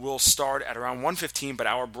will start at around 1:15, but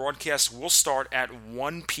our broadcast will start at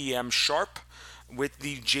 1 p.m. sharp with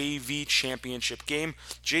the JV Championship game.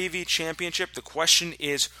 JV Championship, the question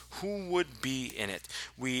is who would be in it?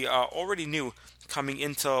 We already knew coming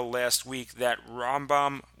into last week that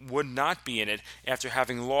Rambam would not be in it after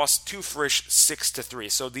having lost to Frisch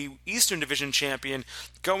 6-3. So the Eastern Division champion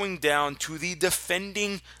going down to the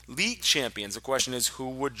defending league champions. The question is who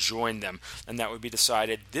would join them, and that would be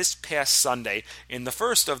decided this past Sunday in the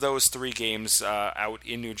first of those 3 games out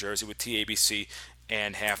in New Jersey with TABC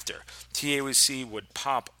and HAFTR. TABC would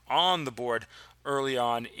pop on the board early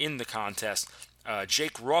on in the contest.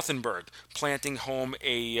 Jake Rothenberg planting home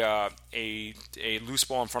a loose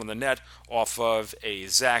ball in front of the net off of a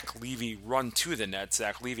Zach Levy run to the net.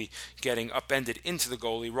 Zach Levy getting upended into the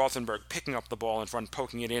goalie. Rothenberg picking up the ball in front,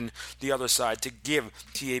 poking it in the other side to give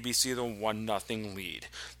TABC the 1-0 lead.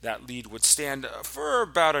 That lead would stand for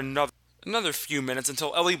about another few minutes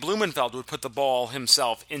until Ellie Blumenfeld would put the ball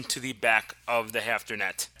himself into the back of the HAFTR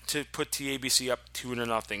net to put TABC up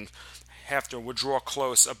 2-0. HAFTR would draw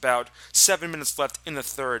close about 7 minutes left in the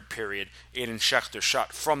third period. Aiden Schechter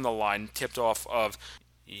shot from the line, tipped off of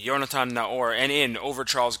Jonathan Naor and in over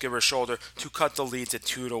Charles Gibber's shoulder to cut the lead to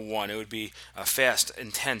 2-1. It would be a fast,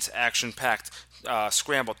 intense, action-packed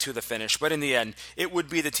scramble to the finish, but in the end, it would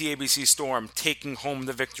be the TABC Storm taking home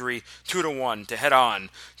the victory 2-1 to head on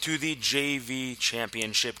to the JV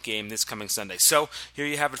Championship game this coming Sunday. So here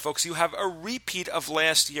you have it, folks. You have a repeat of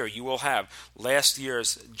last year. You will have last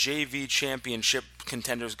year's JV Championship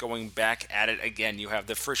contenders going back at it again. You have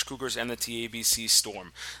the Frisch Cougars and the TABC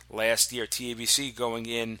Storm. Last year, TABC going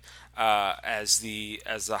in as the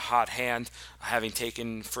hot hand, having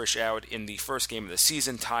taken Frisch out in the first game of the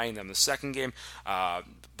season, tying them the second game,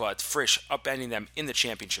 but Frisch upending them in the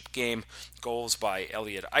championship game. Goals by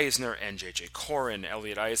Elliot Eisner and J.J. Corin.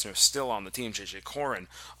 Elliot Eisner still on the team, J.J. Corin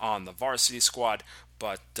on the varsity squad.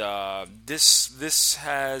 But this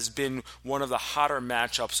has been one of the hotter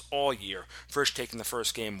matchups all year. Frisch taking the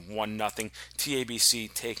first game 1-0.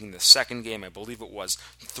 TABC taking the second game. I believe it was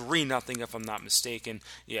 3-0 if I'm not mistaken.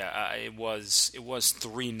 Yeah, it was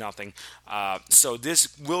 3-0. So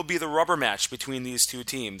this will be the rubber match between these two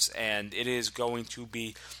teams, and it is going to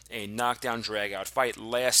be a knockdown drag-out fight.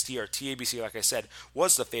 Last year, TABC, like I said,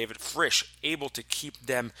 was the favorite. Frisch able to keep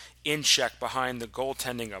them in check behind the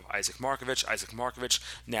goaltending of Isaac Markovich. Isaac Markovich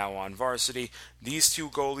now on varsity. These two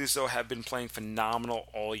goalies, though, have been playing phenomenal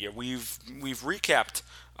all year. We've recapped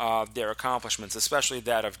their accomplishments, especially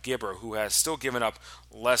that of Gibber, who has still given up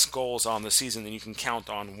less goals on the season than you can count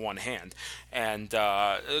on one hand. And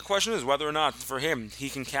the question is whether or not, for him, he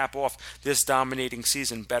can cap off this dominating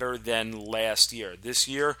season better than last year. This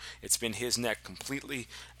year, it's been his neck completely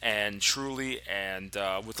and truly, and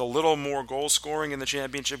with a little more goal scoring in the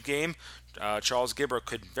championship game, Charles Gibber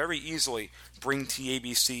could very easily bring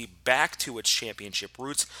TABC back to its championship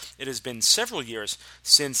roots. It has been several years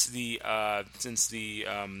since the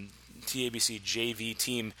TABC JV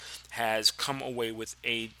team has come away with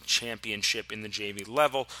a championship in the JV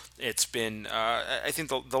level. It's been, I think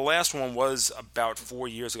the last one was about 4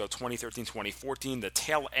 years ago, 2013, 2014, the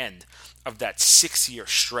tail end of that 6-year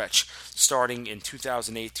stretch, starting in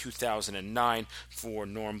 2008, 2009 for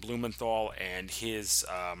Norm Blumenthal and his,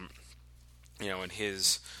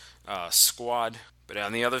 squad. But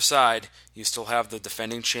on the other side, you still have the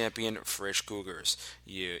defending champion Frisch Cougars.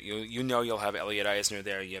 You'll have Elliot Eisner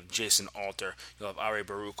there. You have Jason Alter. You'll have Ari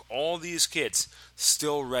Baruch. All these kids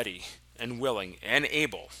still ready and willing and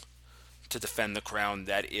able to defend the crown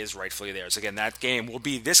that is rightfully theirs. Again, that game will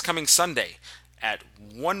be this coming Sunday at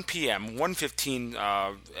 1 p.m., 1:15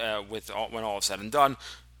 when all is said and done.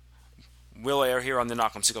 Will air here on the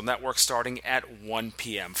Knock'em Single Network starting at 1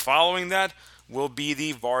 p.m. Following that will be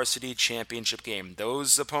the varsity championship game.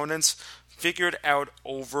 Those opponents figured out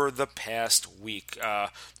over the past week.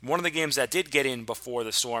 One of the games that did get in before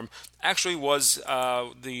the storm actually was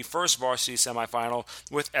the first varsity semifinal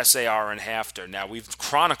with SAR and HAFTR. Now, we've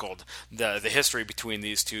chronicled the history between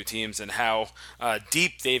these two teams and how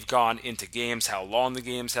deep they've gone into games, how long the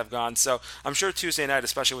games have gone. So I'm sure Tuesday night,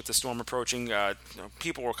 especially with the storm approaching,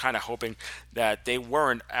 people were kind of hoping that they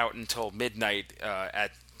weren't out until midnight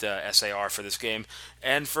at SAR for this game,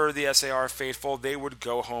 and for the SAR faithful, they would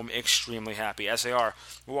go home extremely happy. SAR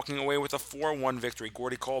walking away with a 4-1 victory.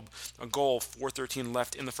 Gordy Kolb, a goal, 4:13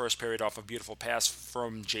 left in the first period off a beautiful pass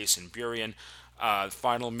from Jason Burian.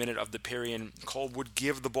 Final minute of the period, Kolb would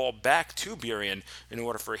give the ball back to Burian in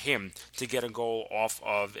order for him to get a goal off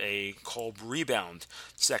of a Kolb rebound.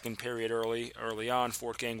 Second period early on,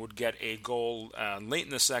 Fort Gang would get a goal late in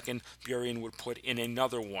the second. Burian would put in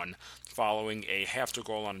another one following a HAFTR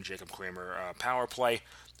goal on a Jacob Kramer power play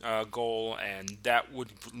goal, and that would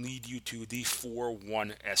lead you to the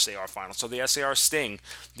 4-1 SAR final. So the SAR Sting,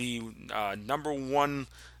 the number one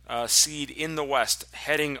seed in the West,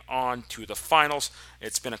 heading on to the finals.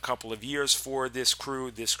 It's been a couple of years for this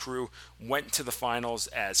crew. This crew went to the finals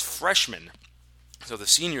as freshmen. So the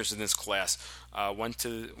seniors in this class went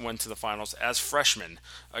to the finals as freshmen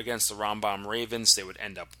against the Rambam Ravens. They would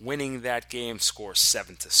end up winning that game, score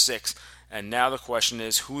 7-6. And now the question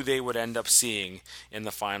is who they would end up seeing in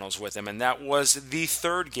the finals with them. And that was the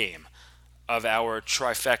third game of our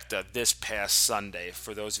trifecta this past Sunday.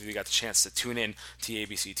 For those of you who got the chance to tune in to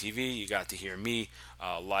ABC TV, you got to hear me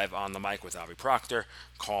live on the mic with Avi Proctor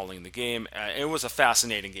calling the game. It was a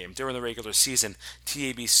fascinating game. During the regular season,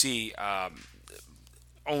 TABC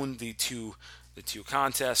owned the two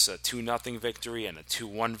contests, a 2-0 victory and a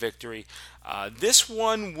 2-1 victory. This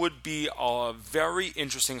one would be a very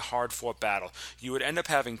interesting, hard-fought battle. You would end up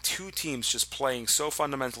having two teams just playing so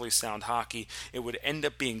fundamentally sound hockey, it would end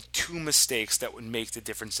up being two mistakes that would make the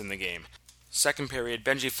difference in the game. Second period,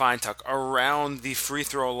 Benji Feintuck around the free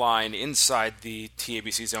throw line inside the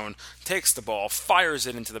TABC zone, takes the ball, fires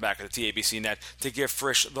it into the back of the TABC net to give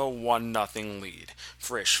Frisch the 1-0 lead.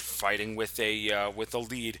 Frisch, fighting with a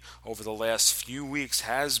lead over the last few weeks,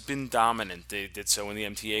 has been dominant. They did so in the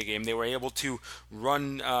MTA game. They were able to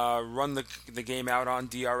run the game out on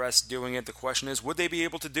DRS doing it. The question is, would they be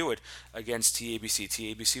able to do it against TABC?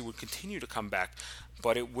 TABC would continue to come back,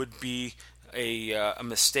 but it would be a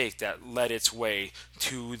mistake that led its way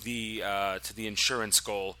to the insurance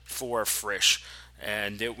goal for Frisch,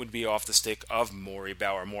 and it would be off the stick of Maury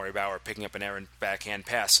Bauer. Maury Bauer picking up an errant backhand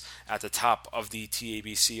pass at the top of the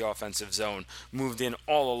TABC offensive zone, moved in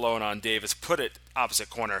all alone on Davis, put it opposite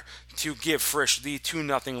corner to give Frisch the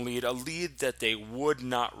 2-0 lead, a lead that they would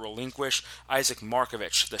not relinquish. Isaac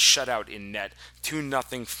Markovich, the shutout in net,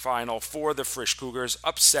 2-0 final for the Frisch Cougars,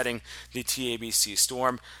 upsetting the TABC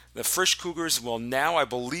Storm. The Frisch Cougars will now, I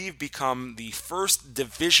believe, become the first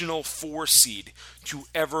Divisional 4 seed to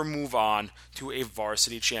ever move on to a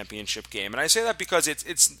varsity championship game. And I say that because it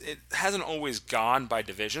hasn't always gone by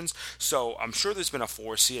divisions, so I'm sure there's been a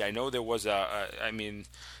 4 seed. I know there was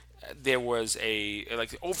there was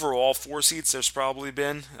the overall 4 seeds. There's probably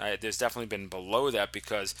been. There's definitely been below that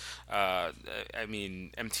because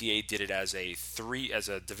MTA did it as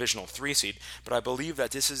a divisional 3 seed. But I believe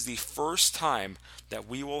that this is the first time that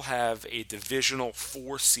we will have a divisional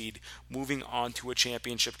 4 seed moving on to a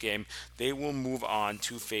championship game. They will move on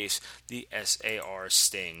to face the SAR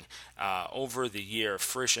Sting. Over the year,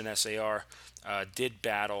 Frisch and SAR did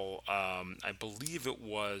battle. I believe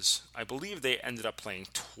they ended up playing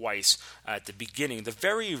twice at the beginning, the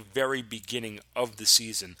very, very beginning of the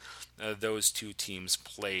season. Those two teams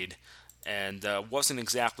played, and wasn't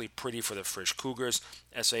exactly pretty for the Frisch Cougars.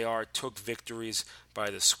 SAR took victories by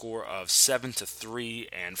the score of 7-3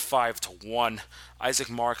 and 5-1. Isaac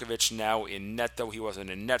Markovic now in net, though he wasn't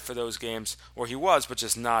in net for those games, or he was, but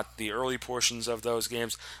just not the early portions of those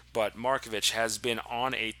games. But Markovic has been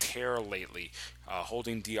on a tear lately,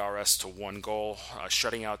 holding DRS to 1 goal,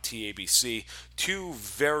 shutting out TABC. Two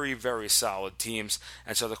very, very solid teams.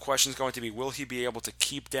 And so the question is going to be, will he be able to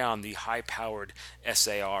keep down the high-powered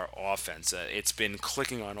SAR offense? It's been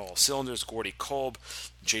clicking on all cylinders. Gordy Kolb,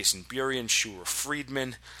 Jason Burian, Schuer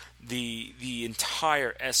Friedman, the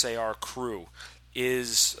entire SAR crew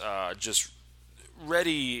is just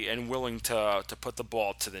ready and willing to put the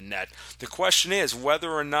ball to the net. The question is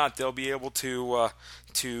whether or not they'll be able to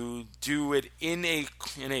do it in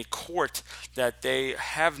a court that they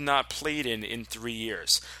have not played in 3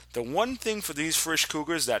 years. The one thing for these Frisch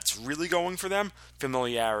Cougars that's really going for them,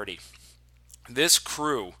 familiarity. This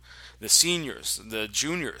crew, the seniors, the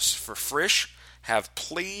juniors for Frisch, have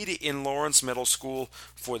played in Lawrence Middle School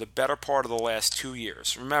for the better part of the last 2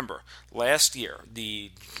 years. Remember, last year,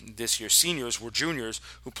 this year's seniors were juniors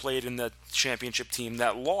who played in the championship team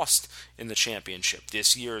that lost in the championship.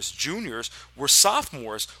 This year's juniors were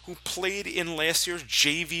sophomores who played in last year's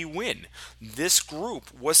JV win. This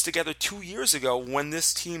group was together 2 years ago when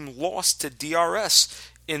this team lost to DRS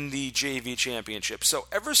in the JV championship. So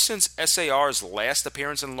ever since SAR's last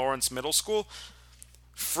appearance in Lawrence Middle School,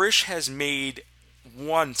 Frisch has made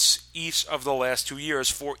once each of the last 2 years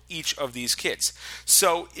for each of these kids.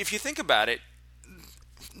 So if you think about it,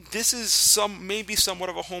 this is maybe somewhat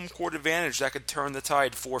of a home court advantage that could turn the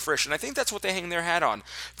tide for Frisch. And I think that's what they hang their hat on.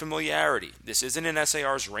 Familiarity. This isn't in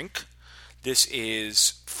SAR's rink. This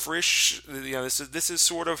is Frisch. This is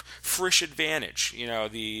sort of Frisch advantage.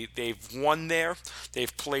 They've won there.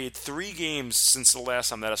 They've played 3 games since the last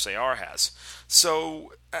time that SAR has.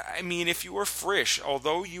 So I mean, if you are Frisch,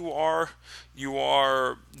 although you are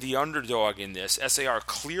the underdog in this, SAR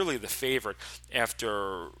clearly the favorite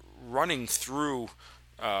after running through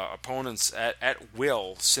opponents at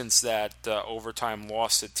will since that overtime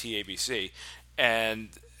loss at TABC,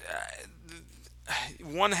 and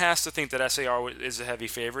one has to think that SAR is a heavy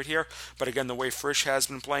favorite here, but again, the way Frisch has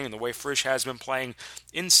been playing and the way Frisch has been playing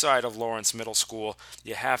inside of Lawrence Middle School,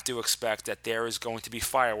 you have to expect that there is going to be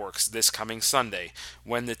fireworks this coming Sunday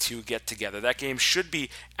when the two get together. That game should be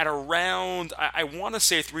at around, I want to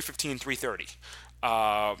say 3:15, 3:30.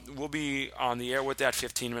 We'll be on the air with that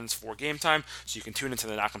 15 minutes before game time, so you can tune into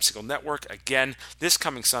the Knock'em Single Network. Again, this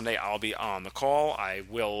coming Sunday, I'll be on the call. I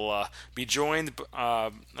will be joined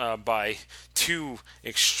by 2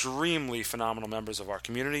 extremely phenomenal members of our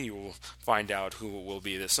community. You will find out who it will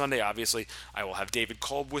be this Sunday. Obviously, I will have David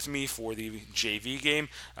Kolb with me for the JV game.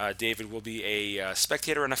 David will be a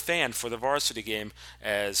spectator and a fan for the varsity game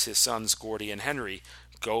as his sons, Gordy and Henry,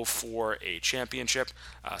 go for a championship.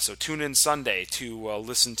 So tune in Sunday to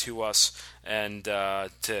listen to us and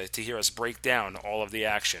to hear us break down all of the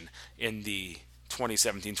action in the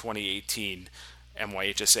 2017-2018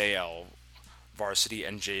 MYHSAL Varsity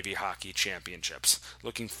and JV Hockey Championships.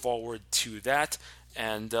 Looking forward to that,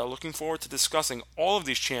 and looking forward to discussing all of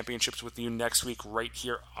these championships with you next week right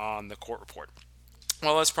here on the Court Report.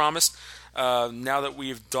 Well, as promised, now that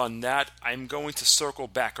we've done that, I'm going to circle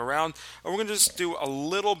back around, and we're going to just do a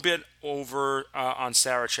little bit over on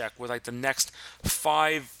Sarachek with like the next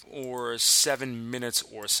 5 or 7 minutes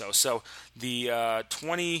or so. So the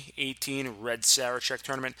 2018 Red Sarachek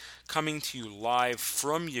tournament coming to you live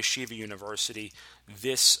from Yeshiva University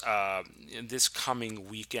this coming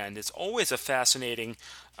weekend. It's always a fascinating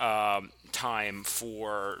time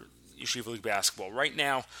for Yeshiva League basketball. Right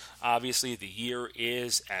now, obviously, the year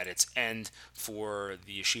is at its end for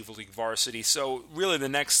the Yeshiva League varsity. So really the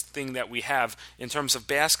next thing that we have in terms of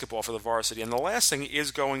basketball for the varsity, and the last thing is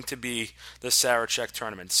going to be the Sarachek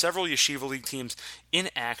tournament. Several Yeshiva League teams in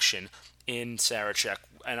action in Sarachek.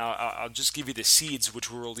 And I'll just give you the seeds which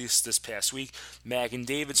were released this past week. Magen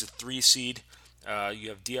David's a 3 seed. You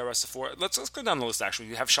have DRS at 4. Let's go down the list. Actually,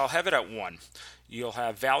 you have Shalhevet at 1. You'll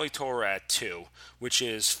have Valley Torah at 2, which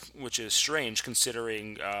is strange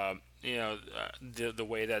considering the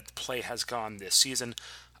way that play has gone this season.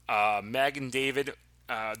 Magen David,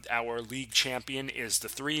 our league champion, is the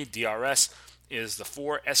 3. DRS is the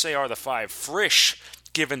 4. SAR the 5. Frisch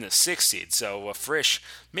given the 6 seed. So Frisch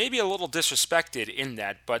maybe a little disrespected in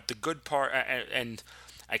that, but the good part, and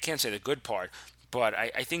I can't say the good part, but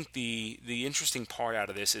I think the interesting part out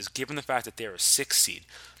of this is, given the fact that they're a 6 seed,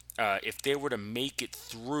 if they were to make it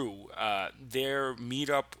through, their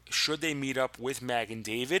meetup, should they meet up with Magen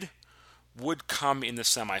David, would come in the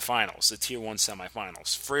semifinals, the Tier 1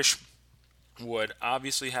 semifinals. Frisch would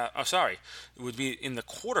obviously have. Oh, sorry, it would be in the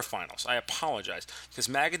quarterfinals. I apologize because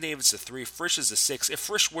Magen David's the 3, Frisch is the 6. If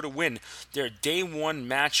Frisch were to win their day 1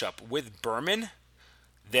 matchup with Berman,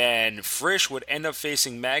 then Frisch would end up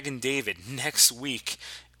facing Magen David next week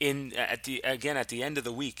at the end of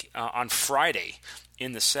the week on Friday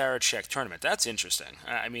in the Sarachek tournament. That's interesting.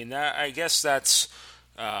 I mean, I guess that's.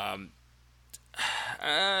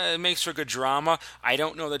 It makes for good drama. I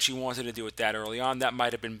don't know that she wanted to do it that early on. That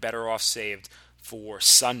might have been better off saved for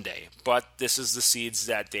Sunday. But this is the seeds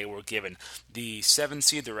that they were given. The 7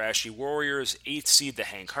 seed, the Rashi Warriors. 8th seed, the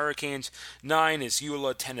Hank Hurricanes. 9 is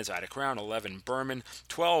Eula. 10 is Ida Crown. 11, Berman.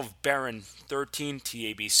 12, Barron. 13,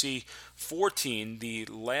 TABC. 14, the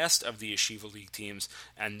last of the Yeshiva League teams,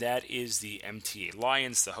 and that is the MTA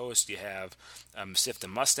Lions. The host, you have Sifton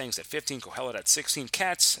Mustangs at 15, Kohelet at 16,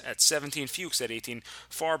 Cats at 17, Fuchs at 18,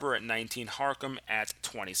 Farber at 19, Harkham at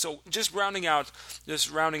 20. So just rounding out the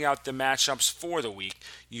matchups for the week,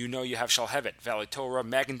 you have Shalhevet, Valley Torah,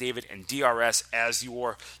 Magen David, and DRS as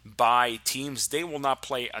your bye teams. They will not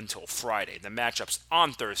play until Friday. The matchups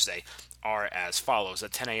on Thursday are as follows.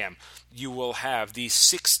 At 10 a.m., you will have the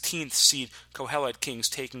 16th seed Kohelet Kings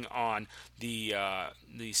taking on the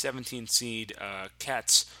 17th seed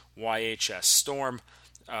Cats YHS Storm.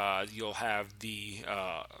 You'll have the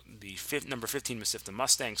number 15 Mesivta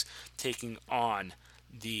Mustangs taking on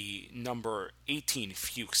the number 18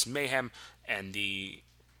 Fuchs Mayhem, and the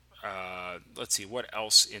let's see what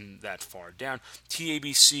else in that far down.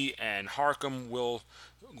 TABC and Harkham will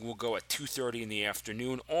go at 2:30 in the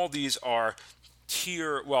afternoon. All these are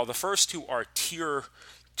the first 2 are tier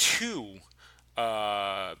 2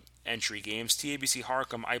 entry games. TABC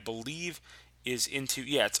Harkham, I believe, is into,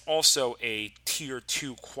 it's also a tier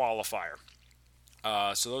 2 qualifier.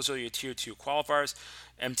 So those are your tier 2 qualifiers.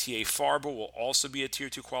 MTA Farber will also be a tier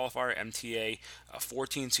 2 qualifier. MTA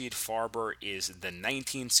 14 seed, Farber is the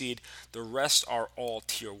 19 seed. The rest are all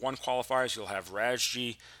tier 1 qualifiers. You'll have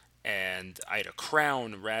Rajji and Ida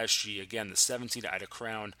Crown. Rajji, again, the 7 seed, Ida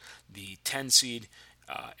Crown, the 10 seed.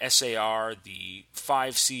 SAR, the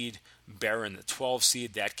 5 seed, Barron, the 12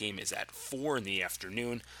 seed. That game is at 4 in the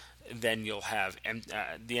afternoon. Then you'll have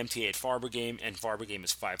the MTA at Farber game, and Farber game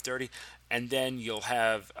is 5:30. And then you'll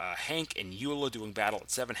have Hank and Eula doing battle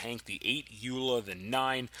at 7. Hank, the 8, Eula, the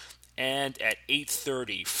 9. And at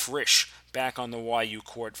 8:30, Frisch back on the YU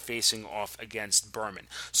court facing off against Berman.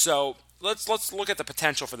 So let's look at the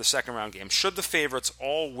potential for the second round game. Should the favorites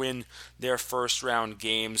all win their first round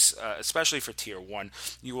games, especially for Tier 1,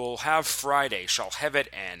 you will have Friday Shalhevet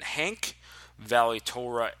and Hank, Valley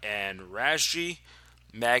Torah and Rajji,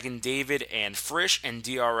 Magen David and Frisch, and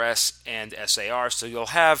DRS and SAR. So you'll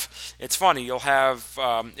have, it's funny, you'll have,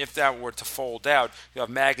 if that were to fold out, you'll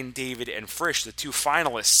have Magen David and Frisch, the 2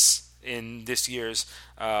 finalists in this year's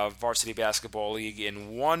Varsity Basketball League,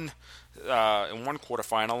 in one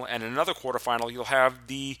quarterfinal, and in another quarterfinal you'll have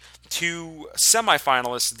the 2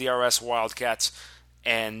 semifinalists, DRS Wildcats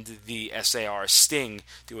and the SAR Sting,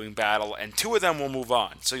 doing battle, and 2 of them will move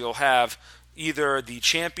on. So you'll have either the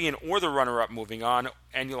champion or the runner-up moving on,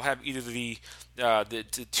 and you'll have either one of the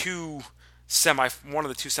two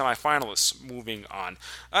semifinalists moving on.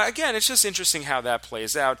 Again, it's just interesting how that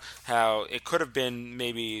plays out, how it could have been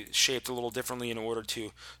maybe shaped a little differently in order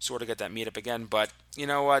to sort of get that meetup again, but you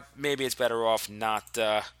know what, maybe it's better off not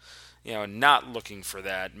looking for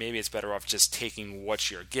that. Maybe it's better off just taking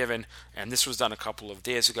what you're given, and this was done a couple of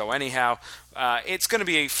days ago anyhow. It's going to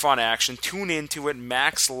be a fun action. Tune into it,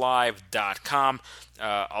 maxlive.com.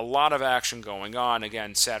 A lot of action going on.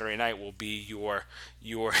 Again, Saturday night will be your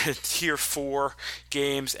Tier 4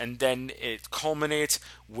 games, and then it culminates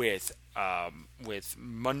with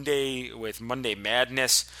Monday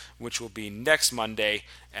Madness, which will be next Monday,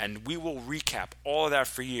 and we will recap all of that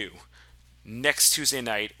for you next Tuesday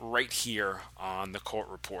night, right here on the Court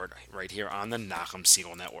Report, right here on the Nachum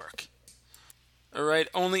Segal Network. All right,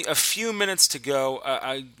 only a few minutes to go.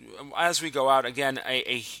 As we go out, again,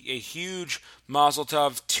 a huge mazel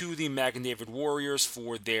tov to the Magen David Warriors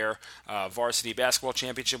for their varsity basketball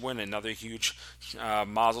championship win. Another huge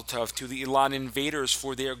mazel tov to the Elan Invaders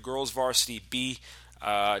for their girls varsity B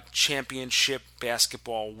championship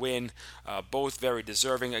basketball win. Both very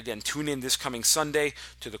deserving. Again, tune in this coming Sunday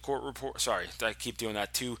to the Court Report. Sorry, I keep doing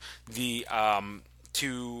that. To the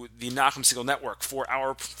Nachum Segal Network for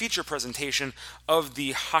our feature presentation of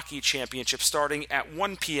the hockey championship starting at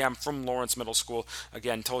 1 p.m. from Lawrence Middle School.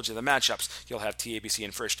 Again, told you the matchups. You'll have TABC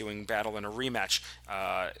and Frisch doing battle in a rematch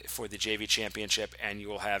for the JV championship, and you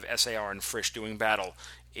will have SAR and Frisch doing battle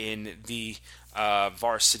in the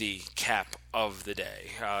varsity cap of the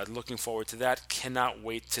day. Looking forward to that. Cannot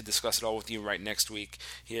wait to discuss it all with you right next week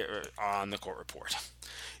here on the Court Report.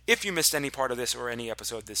 If you missed any part of this or any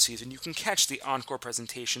episode this season, you can catch the encore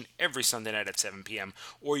presentation every Sunday night at 7 p.m.,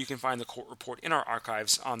 or you can find the Court Report in our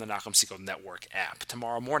archives on the Nachum Siegel Network app.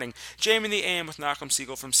 Tomorrow morning, JM in the AM with Nachum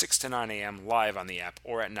Siegel from 6 to 9 a.m. live on the app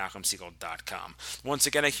or at NachumSiegel.com. Once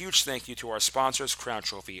again, a huge thank you to our sponsors, Crown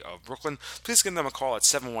Trophy of Brooklyn. Please give them a call at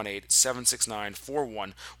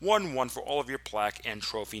 718-769-4111 for all of your plaque and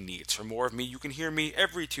trophy needs. For more of me, you can hear me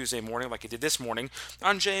every Tuesday morning, like I did this morning,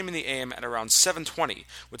 on JM in the AM at around 7:20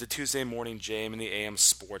 with the Tuesday morning JM in the AM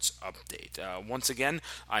Sports Update. Once again,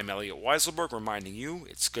 I'm Elliot Weiselberg reminding you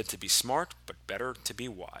it's good to be smart, but better to be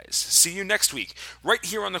wise. See you next week, right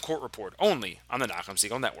here on the Court Report, only on the Nachum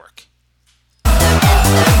Siegel Network.